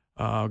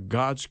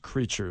God's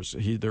creatures.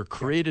 They're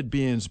created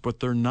beings, but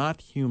they're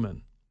not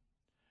human.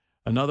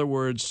 In other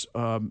words,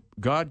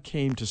 God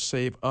came to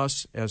save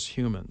us as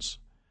humans.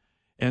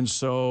 And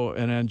so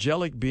an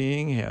angelic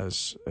being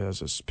has a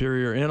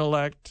superior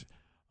intellect.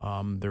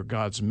 They're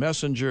God's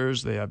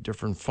messengers. They have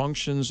different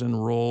functions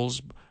and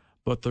roles,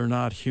 but they're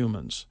not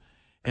humans.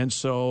 And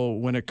so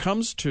when it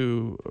comes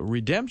to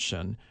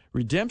redemption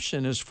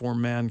is for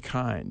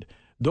mankind.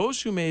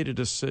 Those who made a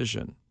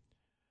decision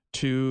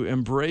to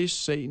embrace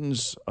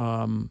Satan's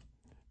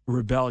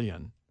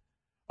rebellion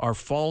are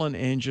fallen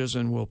angels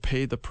and will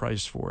pay the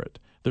price for it.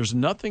 There's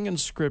nothing in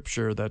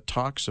Scripture that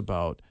talks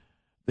about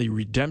the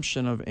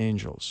redemption of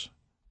angels,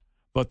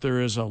 but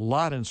there is a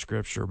lot in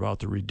Scripture about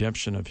the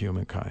redemption of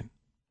humankind.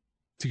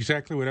 It's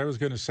exactly what I was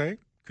going to say.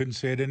 Couldn't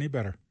say it any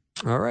better.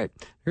 All right.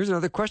 Here's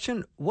another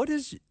question. What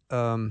is,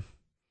 let's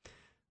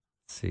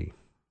see,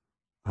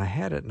 I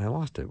had it and I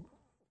lost it.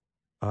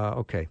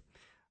 Okay.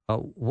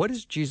 What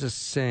is Jesus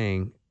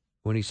saying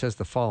when he says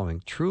the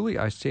following? Truly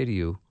I say to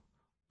you,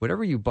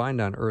 whatever you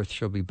bind on earth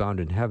shall be bound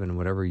in heaven, and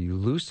whatever you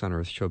loose on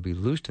earth shall be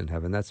loosed in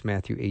heaven. That's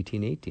Matthew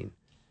 18:18.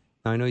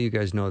 Now, I know you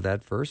guys know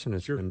that verse, and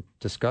it's been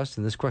discussed,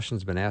 and this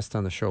question's been asked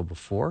on the show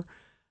before.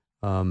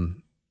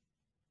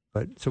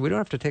 But so we don't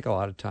have to take a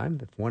lot of time.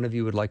 If one of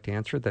you would like to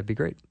answer it, that'd be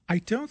great. I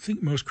don't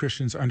think most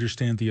Christians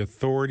understand the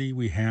authority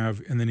we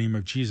have in the name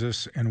of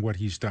Jesus and what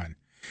he's done.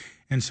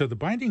 And so the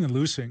binding and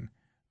loosing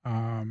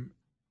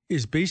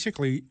is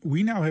basically,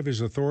 we now have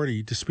his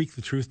authority to speak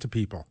the truth to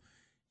people.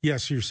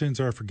 Yes, your sins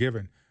are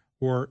forgiven.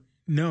 Or,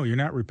 no, you're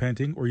not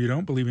repenting, or you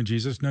don't believe in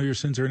Jesus. No, your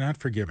sins are not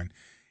forgiven.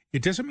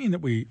 It doesn't mean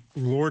that we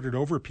lord it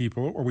over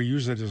people or we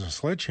use it as a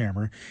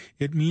sledgehammer.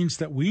 It means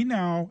that we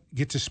now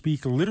get to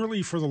speak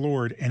literally for the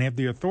Lord and have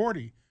the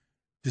authority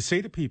to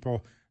say to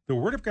people, the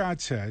Word of God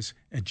says,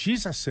 and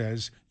Jesus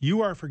says,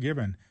 you are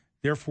forgiven,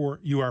 therefore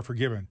you are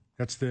forgiven.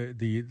 That's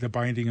the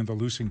binding and the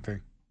loosing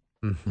thing.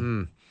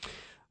 Mm-hmm.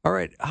 All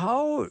right.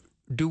 How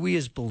do we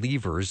as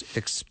believers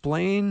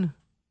explain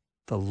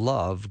the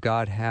love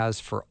God has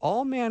for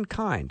all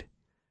mankind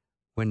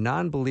when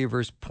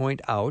non-believers point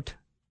out,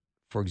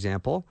 for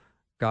example,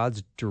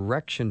 God's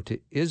direction to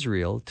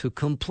Israel to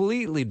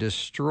completely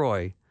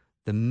destroy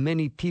the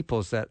many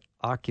peoples that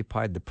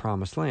occupied the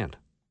promised land?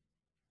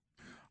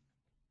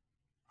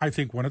 I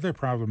think one of the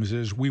problems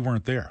is we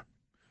weren't there.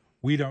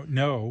 We don't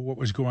know what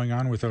was going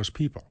on with those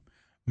people.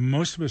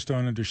 Most of us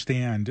don't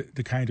understand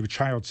the kind of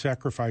child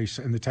sacrifice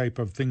and the type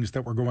of things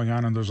that were going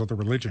on in those other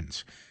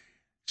religions.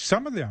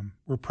 Some of them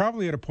were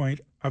probably at a point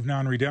of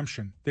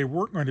non-redemption. They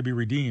weren't going to be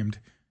redeemed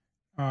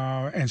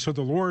And so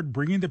the Lord,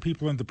 bringing the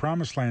people into the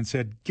promised land,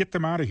 said, get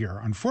them out of here.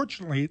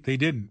 Unfortunately, they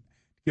didn't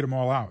get them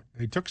all out.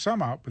 They took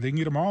some out, but they didn't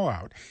get them all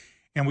out.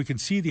 And we can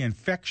see the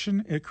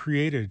infection it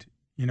created,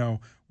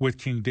 with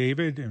King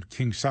David and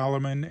King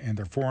Solomon and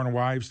their foreign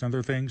wives and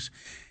other things.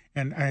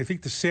 And I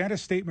think the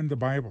saddest statement in the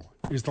Bible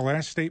is the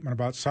last statement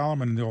about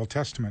Solomon in the Old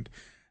Testament,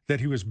 that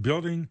he was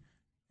building,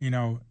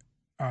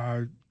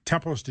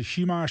 temples to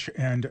Shemash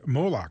and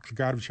Moloch, the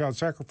god of child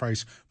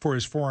sacrifice, for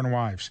his foreign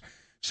wives.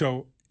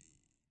 So,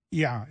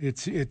 yeah,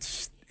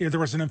 there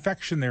was an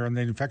infection there, and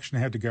the infection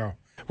had to go.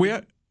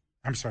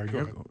 I'm sorry, go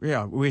ahead.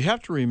 Yeah, we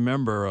have to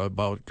remember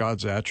about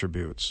God's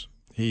attributes.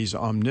 He's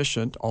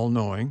omniscient,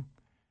 all-knowing.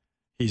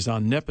 He's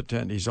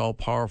omnipotent, he's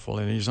all-powerful,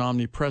 and he's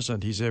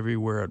omnipresent. He's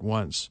everywhere at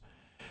once.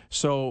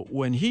 So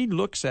when he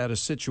looks at a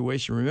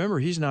situation, remember,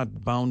 he's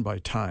not bound by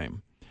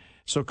time.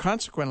 So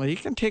consequently, he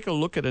can take a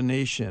look at a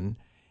nation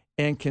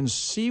and can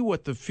see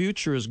what the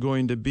future is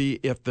going to be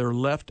if they're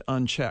left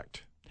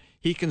unchecked.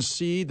 He can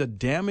see the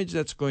damage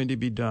that's going to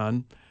be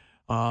done.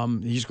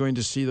 He can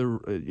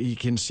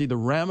see the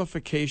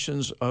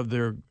ramifications of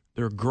their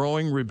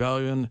growing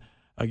rebellion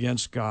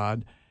against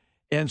God.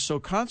 And so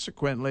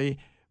consequently,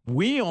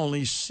 we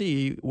only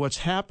see what's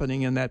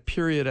happening in that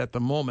period at the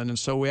moment. And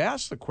so we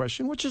ask the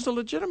question, which is a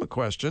legitimate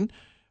question,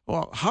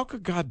 well, how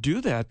could God do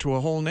that to a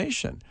whole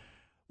nation?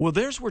 Well,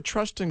 there's where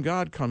trust in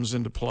God comes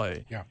into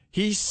play. Yeah.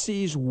 He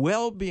sees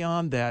well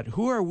beyond that.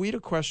 Who are we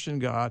to question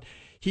God?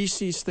 He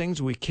sees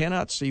things we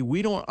cannot see.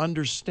 We don't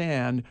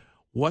understand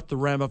what the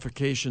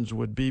ramifications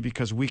would be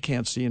because we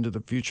can't see into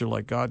the future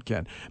like God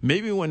can.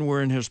 Maybe when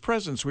we're in his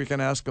presence, we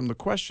can ask him the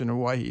question of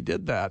why he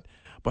did that.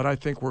 But I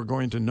think we're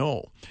going to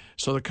know.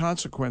 So the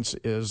consequence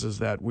is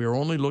that we're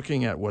only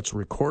looking at what's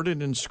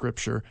recorded in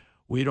Scripture.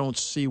 We don't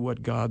see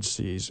what God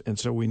sees, and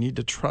so we need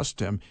to trust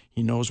him.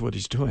 He knows what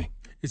he's doing.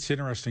 It's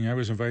interesting. I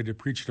was invited to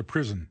preach at a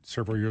prison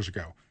several years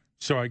ago.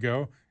 So I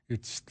go.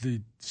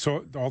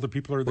 All the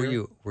people are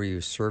there. Were you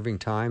serving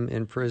time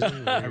in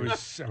prison? I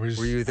was. Were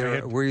you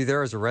there? Were you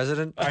there as a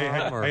resident? I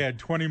had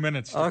 20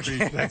 minutes to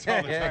preach. That's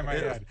all the time I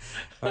had.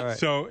 All right.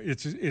 So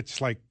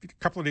it's like a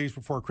couple of days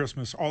before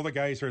Christmas. All the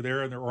guys are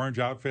there in their orange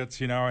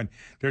outfits, and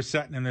they're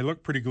sitting and they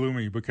look pretty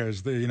gloomy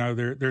because they're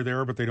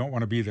there, but they don't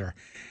want to be there.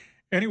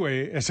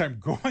 Anyway, as I'm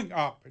going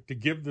up to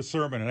give the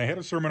sermon, and I had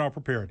a sermon all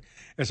prepared,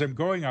 as I'm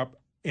going up,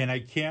 and I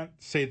can't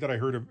say that I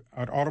heard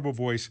an audible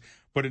voice,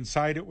 but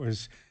inside it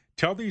was,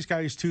 tell these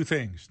guys two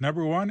things.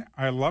 Number one,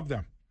 I love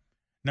them.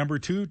 Number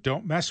two,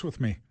 don't mess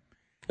with me.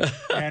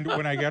 And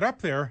when I got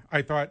up there,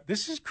 I thought,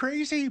 this is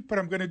crazy, but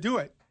I'm going to do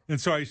it. And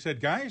so I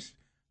said, guys,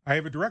 I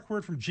have a direct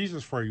word from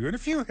Jesus for you. And a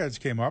few heads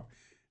came up,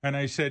 and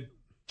I said,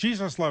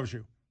 Jesus loves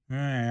you.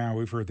 Yeah,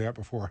 we've heard that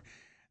before.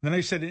 And then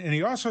I said, and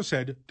he also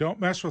said, don't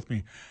mess with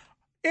me.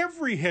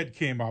 Every head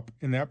came up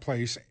in that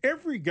place.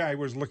 Every guy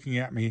was looking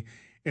at me.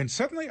 And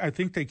suddenly I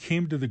think they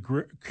came to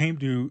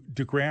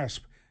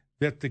grasp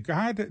that the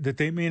God that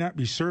they may not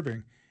be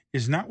serving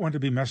is not one to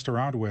be messed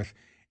around with.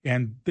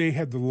 And they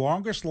had the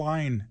longest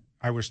line,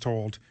 I was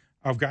told,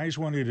 of guys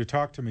wanting to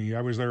talk to me.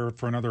 I was there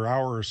for another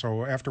hour or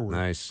so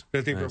afterwards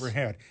that they've ever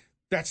had.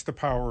 That's the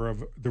power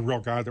of the real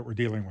God that we're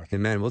dealing with.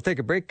 Amen. We'll take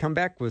a break, come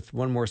back with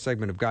one more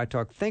segment of Guy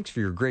Talk. Thanks for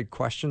your great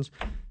questions.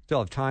 Still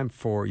have time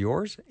for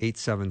yours,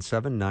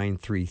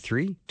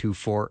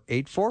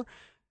 877-933-2484.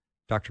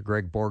 Dr.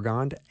 Greg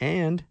Bourgond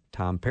and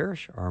Tom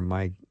Parrish are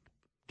my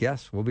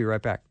guests. We'll be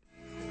right back.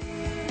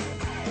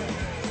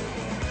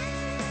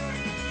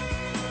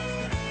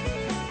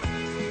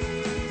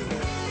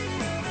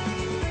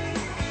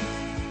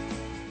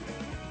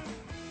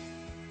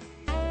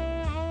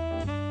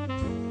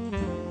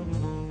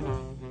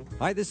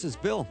 Hi, this is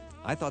Bill.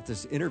 I thought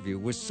this interview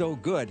was so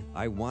good,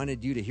 I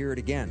wanted you to hear it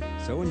again.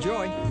 So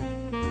enjoy.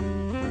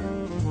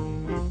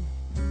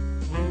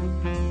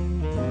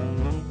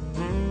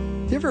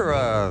 You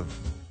ever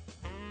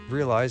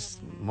realize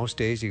most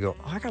days you go,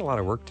 I got a lot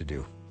of work to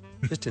do,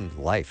 just in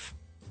life,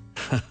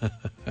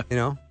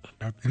 And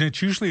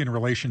it's usually in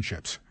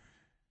relationships.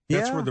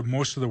 That's where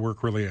most of the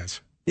work really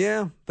is.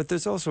 Yeah, but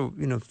there's also,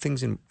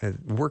 things in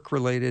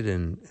work-related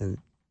and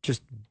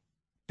just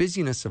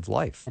busyness of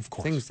life. Of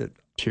course. Things that...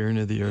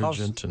 Tyranny of the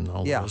urgent and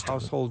all that.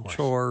 Household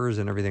chores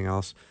and everything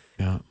else.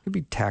 Yeah. It could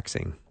be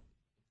taxing.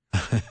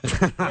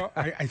 Well,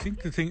 I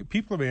think the thing,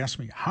 people have asked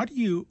me, how do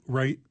you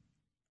write,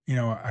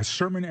 a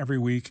sermon every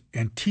week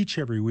and teach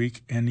every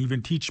week and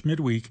even teach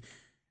midweek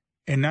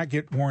and not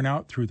get worn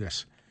out through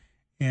this?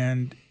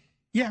 And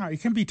yeah,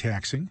 it can be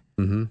taxing,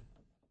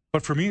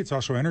 but for me, it's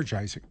also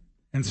energizing.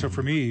 And so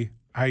for me,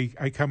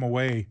 I come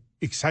away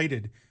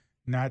excited,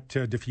 not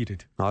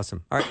defeated.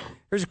 Awesome. All right.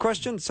 Here's a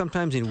question.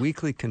 Sometimes in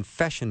weekly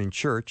confession in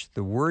church,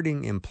 the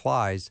wording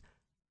implies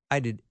I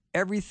did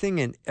everything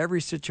in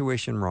every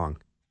situation wrong.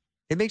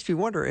 It makes me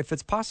wonder if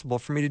it's possible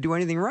for me to do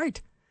anything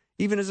right,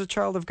 even as a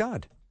child of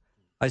God.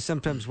 I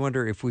sometimes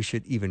wonder if we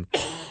should even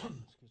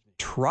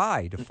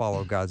try to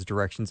follow God's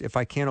directions if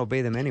I can't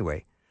obey them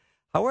anyway.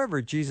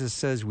 However, Jesus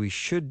says we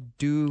should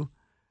do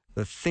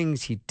the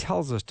things he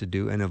tells us to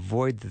do and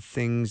avoid the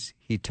things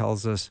he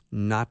tells us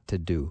not to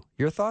do.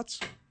 Your thoughts?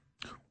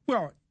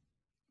 Well,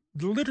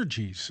 the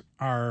liturgies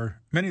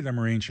many of them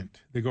are ancient.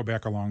 They go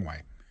back a long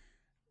way.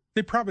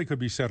 They probably could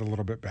be said a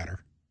little bit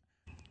better.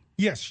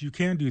 Yes, you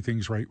can do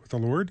things right with the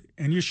Lord,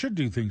 and you should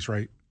do things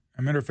right. As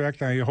a matter of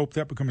fact, I hope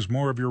that becomes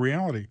more of your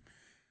reality.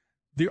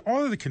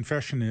 All of the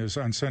confession is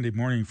on Sunday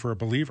morning for a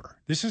believer.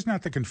 This is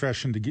not the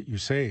confession to get you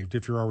saved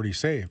if you're already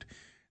saved.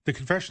 The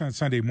confession on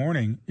Sunday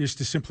morning is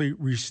to simply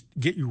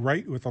get you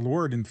right with the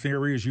Lord in the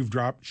areas you've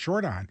dropped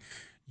short on.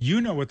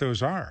 You know what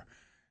those are.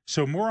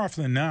 So more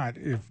often than not,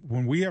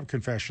 when we have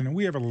confession, and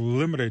we have a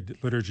limited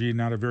liturgy,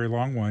 not a very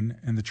long one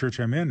in the church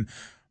I'm in,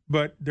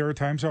 but there are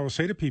times I will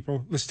say to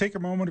people, let's take a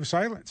moment of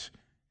silence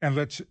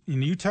and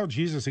you tell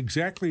Jesus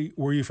exactly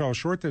where you fell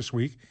short this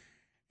week,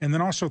 and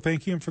then also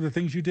thank him for the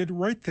things you did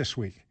right this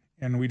week.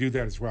 And we do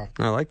that as well.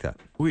 I like that.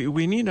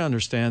 We need to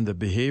understand that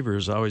behavior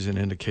is always an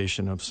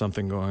indication of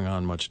something going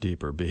on much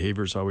deeper.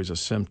 Behavior is always a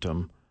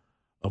symptom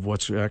of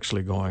what's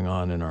actually going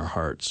on in our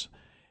hearts.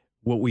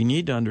 What we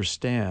need to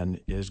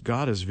understand is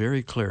God is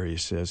very clear. He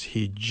says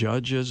he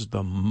judges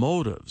the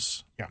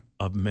motives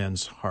of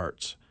men's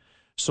hearts.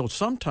 So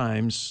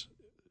sometimes,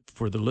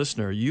 for the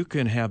listener, you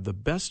can have the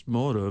best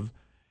motive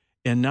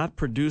and not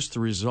produce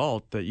the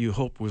result that you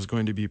hoped was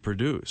going to be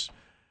produced.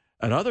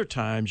 At other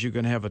times, you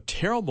can have a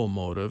terrible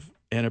motive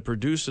and it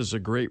produces a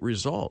great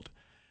result.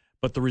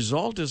 But the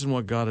result isn't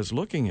what God is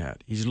looking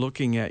at. He's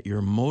looking at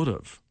your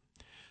motive.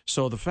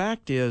 So the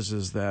fact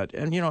is that,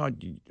 and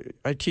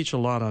I teach a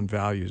lot on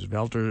values.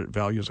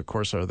 Values, of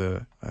course, are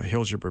the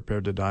hills you're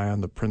prepared to die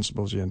on, the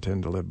principles you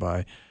intend to live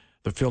by,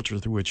 the filter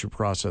through which you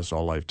process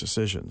all life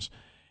decisions.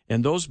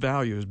 And those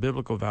values,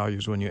 biblical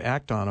values, when you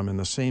act on them in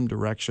the same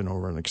direction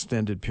over an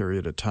extended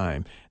period of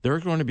time, there are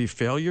going to be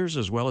failures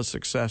as well as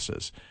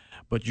successes.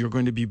 But you're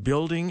going to be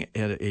building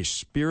a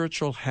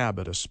spiritual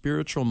habit, a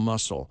spiritual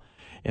muscle.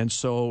 And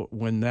so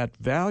when that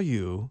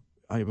value,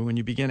 when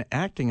you begin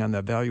acting on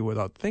that value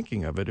without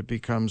thinking of it, it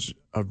becomes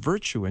a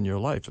virtue in your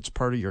life. It's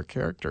part of your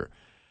character.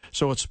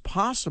 So it's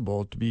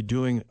possible to be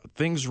doing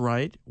things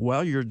right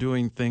while you're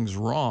doing things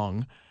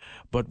wrong.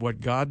 But what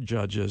God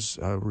judges,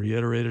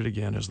 reiterated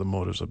again, is the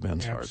motives of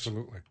men's hearts.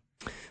 Absolutely.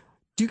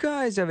 Do you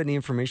guys have any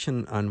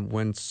information on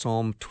when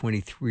Psalm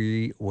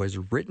 23 was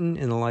written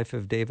in the life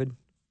of David?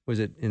 Was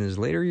it in his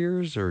later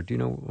years, or do you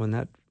know when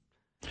that?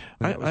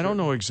 I don't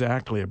know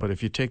exactly, but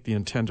if you take the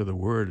intent of the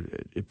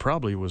word, it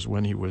probably was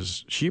when he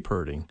was sheep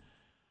herding.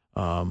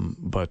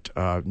 But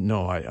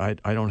no, I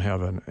don't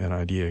have an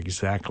idea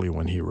exactly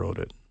when he wrote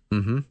it.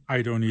 Mm-hmm.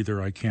 I don't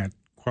either. I can't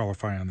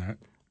qualify on that.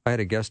 I had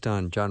a guest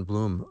on, John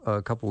Bloom,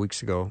 a couple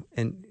weeks ago,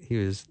 and he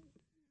was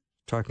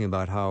talking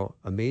about how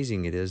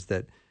amazing it is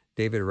that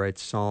David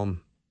writes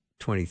Psalm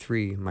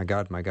 23, my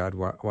God,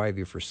 why have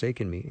you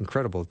forsaken me?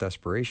 Incredible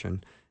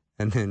desperation.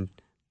 And then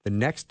the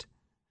next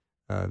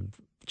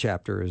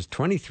chapter is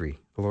 23,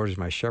 the Lord is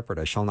my shepherd,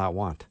 I shall not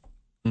want.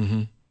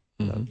 Mm-hmm.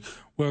 Mm-hmm.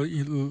 Well,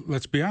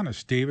 let's be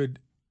honest. David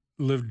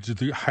lived to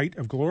the height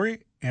of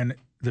glory and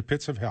the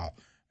pits of hell.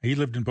 He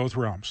lived in both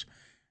realms.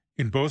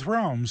 In both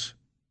realms,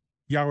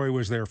 Yahweh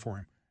was there for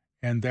him.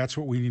 And that's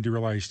what we need to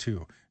realize,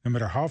 too. No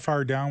matter how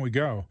far down we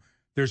go,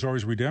 there's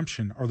always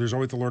redemption, or there's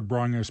always the Lord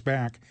bringing us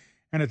back.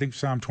 And I think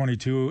Psalm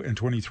 22 and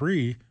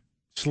 23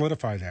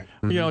 solidify that.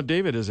 Mm-hmm.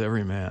 David is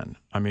every man.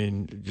 I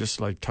mean, just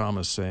like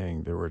Thomas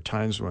saying, there were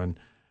times when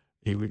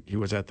he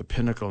was at the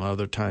pinnacle, and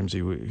other times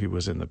he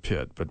was in the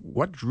pit. But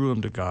what drew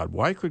him to God?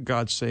 Why could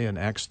God say in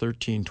Acts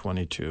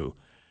 13:22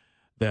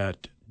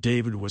 that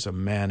David was a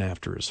man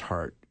after his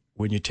heart?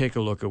 When you take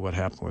a look at what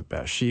happened with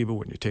Bathsheba,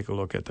 when you take a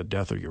look at the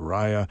death of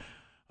Uriah,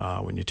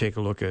 when you take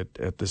a look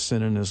at the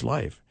sin in his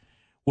life.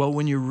 Well,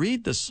 when you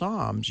read the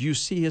Psalms, you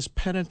see his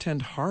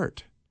penitent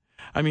heart.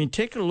 I mean,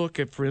 take a look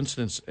at, for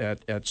instance,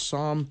 at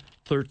Psalm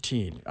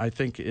 13, I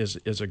think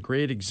is a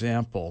great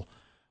example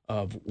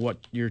of what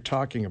you're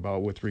talking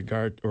about with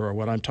regard, or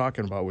what I'm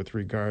talking about with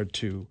regard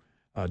to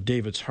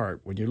David's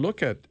heart. When you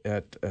look at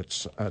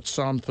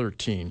Psalm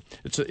 13,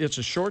 it's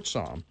a short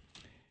psalm.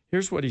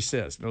 Here's what he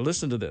says. Now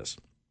listen to this.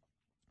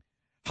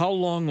 How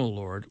long, O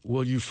Lord,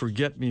 will you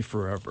forget me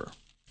forever?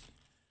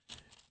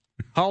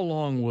 How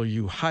long will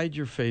you hide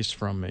your face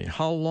from me?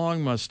 How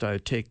long must I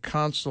take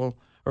counsel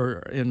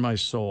in my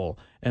soul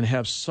and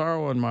have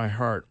sorrow in my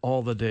heart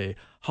all the day?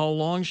 How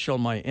long shall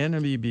my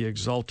enemy be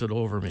exalted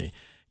over me?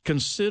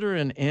 Consider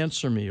and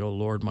answer me, O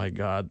Lord my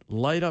God.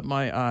 Light up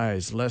my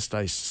eyes, lest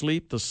I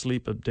sleep the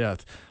sleep of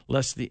death,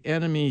 lest the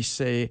enemy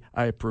say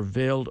I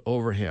prevailed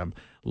over him,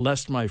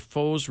 lest my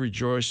foes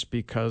rejoice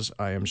because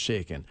I am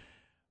shaken.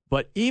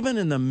 But even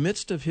in the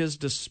midst of his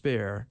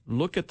despair,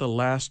 look at the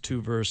last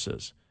two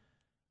verses.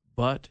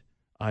 But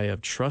I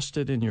have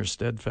trusted in your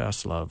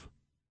steadfast love.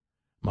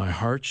 My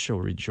heart shall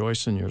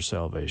rejoice in your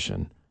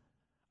salvation.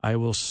 I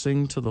will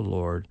sing to the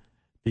Lord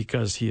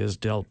because he has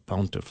dealt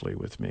bountifully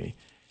with me.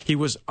 He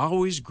was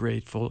always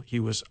grateful. He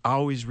was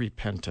always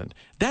repentant.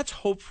 That's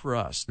hope for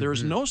us. There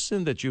is no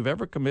sin that you've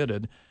ever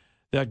committed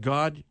that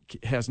God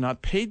has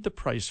not paid the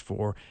price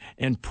for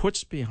and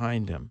puts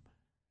behind him.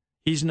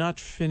 He's not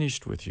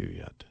finished with you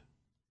yet.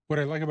 What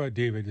I like about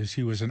David is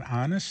he was an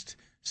honest,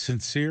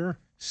 sincere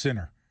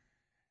sinner.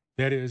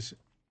 That is,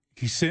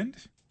 he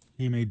sinned,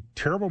 he made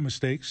terrible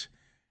mistakes,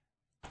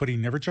 but he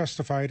never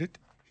justified it.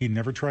 He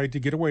never tried to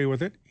get away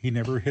with it. He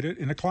never hid it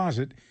in a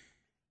closet.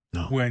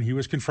 No. When he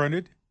was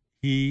confronted,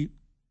 he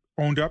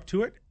owned up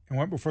to it and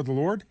went before the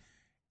Lord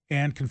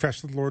and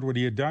confessed to the Lord what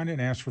he had done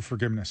and asked for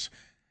forgiveness.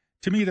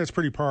 To me, that's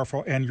pretty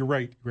powerful. And you're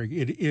right, Greg.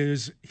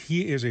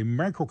 He is a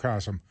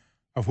microcosm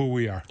of who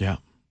we are. Yeah,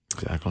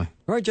 exactly.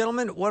 All right,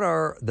 gentlemen, what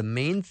are the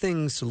main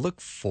things to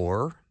look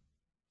for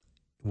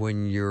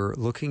when you're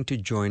looking to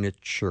join a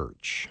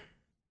church?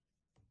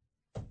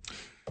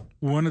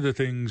 One of the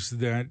things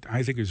that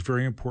I think is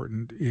very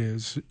important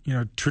is,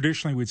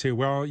 traditionally we'd say,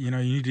 well, you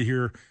need to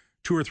hear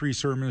 2 or 3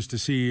 sermons to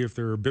see if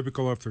they're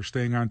biblical, if they're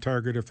staying on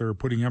target, if they're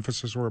putting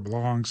emphasis where it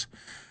belongs.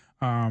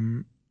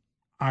 There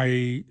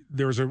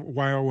was a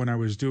while when I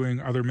was doing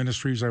other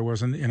ministries, I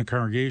wasn't in a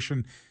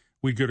congregation.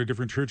 We'd go to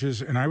different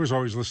churches, and I was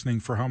always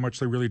listening for how much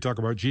they really talk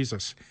about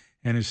Jesus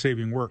and his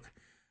saving work.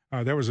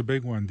 That was a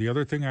big one. The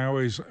other thing I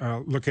always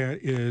look at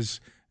is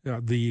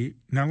not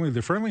only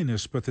the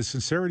friendliness, but the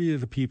sincerity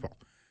of the people.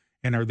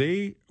 And are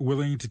they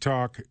willing to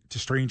talk to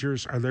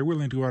strangers? Are they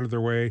willing to go out of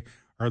their way?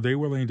 Are they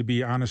willing to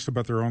be honest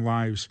about their own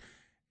lives?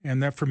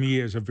 And that, for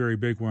me, is a very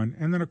big one.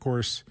 And then, of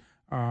course,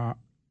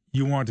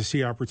 you want to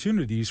see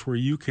opportunities where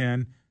you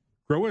can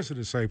grow as a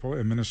disciple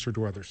and minister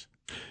to others.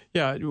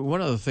 Yeah,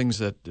 one of the things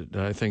that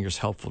I think is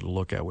helpful to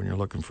look at when you're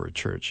looking for a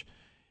church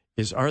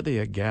is, are they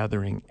a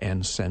gathering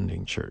and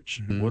sending church?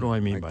 Mm-hmm. What do I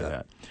mean by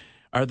that?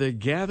 Are they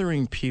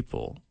gathering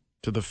people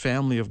to the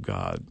family of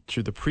God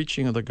through the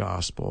preaching of the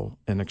gospel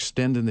and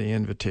extending the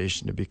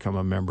invitation to become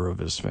a member of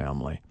his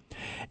family?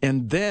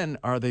 And then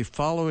are they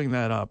following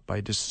that up by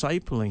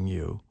discipling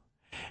you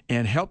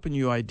and helping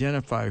you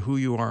identify who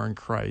you are in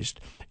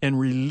Christ and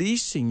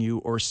releasing you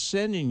or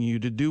sending you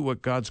to do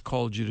what God's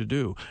called you to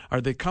do?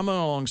 Are they coming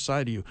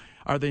alongside of you?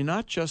 Are they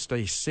not just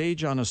a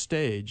sage on a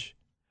stage,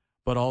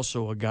 but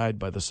also a guide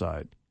by the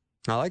side?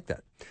 I like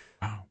that.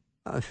 Wow.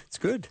 It's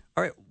good.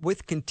 All right.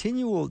 With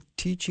continual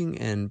teaching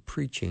and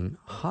preaching,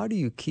 how do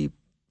you keep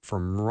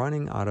from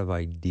running out of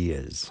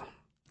ideas?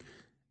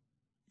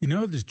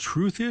 The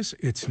truth is,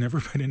 it's never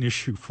been an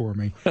issue for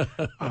me.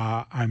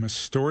 I'm a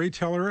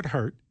storyteller at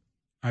heart.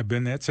 I've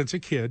been that since a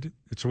kid.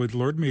 It's the way the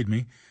Lord made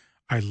me.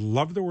 I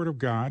love the Word of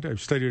God. I've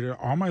studied it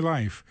all my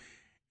life.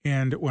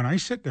 And when I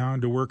sit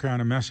down to work on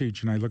a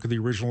message and I look at the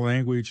original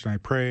language and I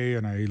pray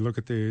and I look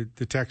at the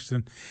text,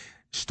 and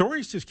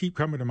stories just keep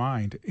coming to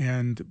mind.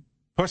 And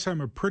plus,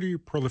 I'm a pretty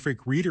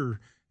prolific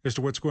reader as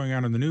to what's going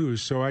on in the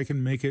news, so I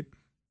can make it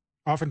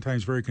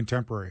oftentimes very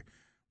contemporary.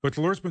 But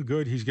the Lord's been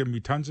good. He's given me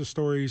tons of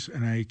stories,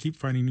 and I keep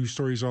finding new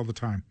stories all the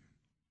time.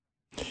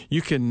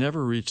 You can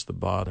never reach the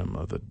bottom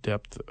of the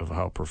depth of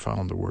how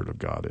profound the Word of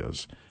God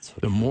is.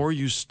 The more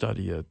you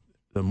study it,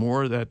 the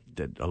more that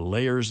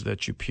layers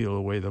that you peel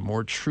away, the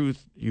more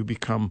truth you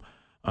become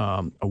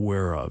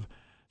aware of.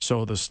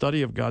 So the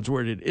study of God's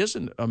Word, it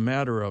isn't a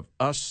matter of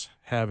us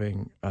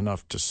having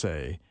enough to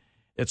say.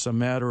 It's a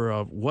matter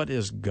of what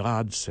is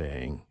God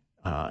saying,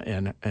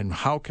 and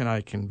how can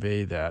I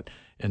convey that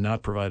and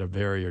not provide a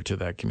barrier to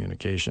that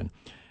communication.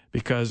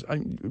 Because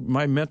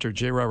my mentor,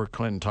 J. Robert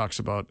Clinton, talks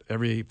about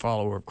every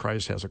follower of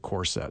Christ has a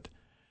core set.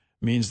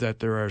 Means that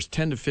there are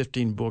 10 to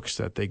 15 books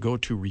that they go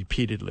to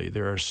repeatedly.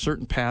 There are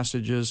certain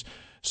passages,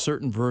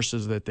 certain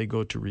verses that they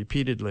go to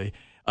repeatedly.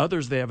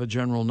 Others they have a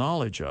general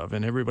knowledge of,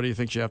 and everybody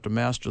thinks you have to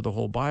master the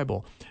whole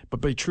Bible.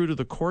 But be true to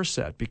the core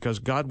set, because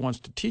God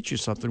wants to teach you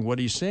something. What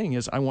he's saying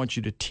is, I want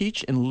you to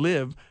teach and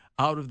live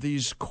out of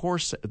this core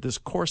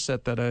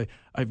set that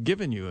I've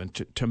given you, and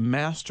to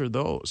master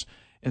those.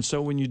 And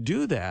so when you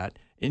do that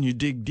and you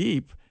dig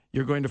deep,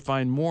 you're going to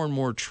find more and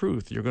more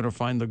truth. You're going to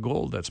find the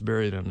gold that's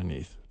buried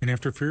underneath. And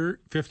after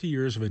 50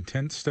 years of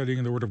intense studying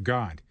of the Word of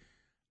God,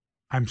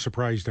 I'm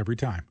surprised every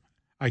time.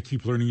 I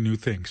keep learning new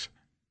things.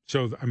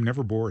 So I'm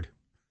never bored.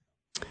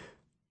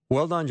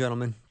 Well done,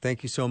 gentlemen.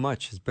 Thank you so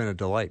much. It's been a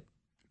delight.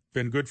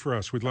 Been good for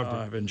us. We'd love to.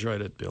 I've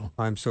enjoyed it, Bill.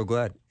 I'm so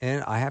glad.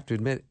 And I have to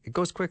admit, it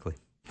goes quickly.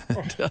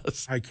 It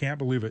does. I can't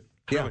believe it.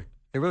 Yeah, Really.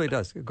 it really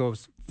does. It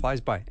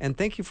flies by. And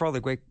thank you for all the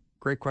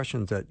great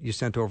questions that you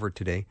sent over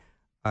today.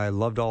 I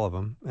loved all of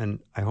them, and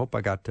I hope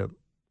I got to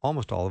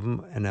almost all of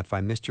them. And if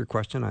I missed your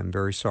question, I'm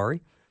very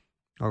sorry.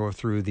 I'll go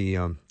through the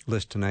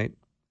list tonight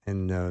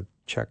and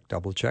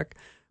double check.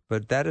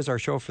 But that is our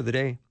show for the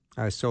day.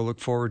 I so look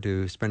forward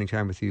to spending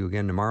time with you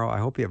again tomorrow. I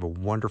hope you have a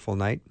wonderful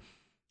night.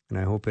 And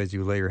I hope as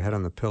you lay your head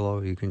on the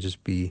pillow, you can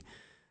just be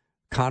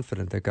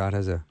confident that God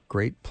has a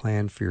great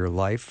plan for your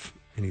life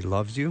and he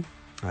loves you.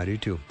 I do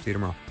too. See you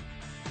tomorrow.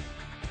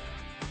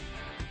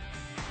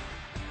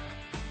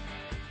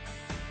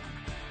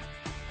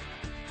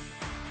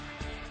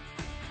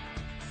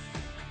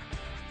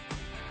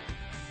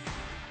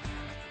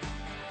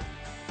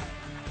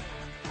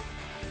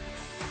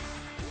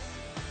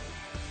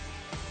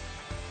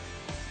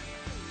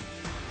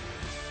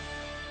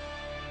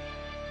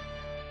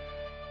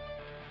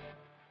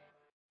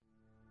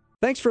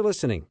 Thanks for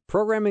listening.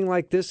 Programming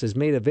like this is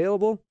made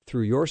available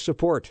through your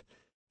support.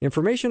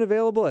 Information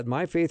available at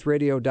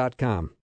myfaithradio.com.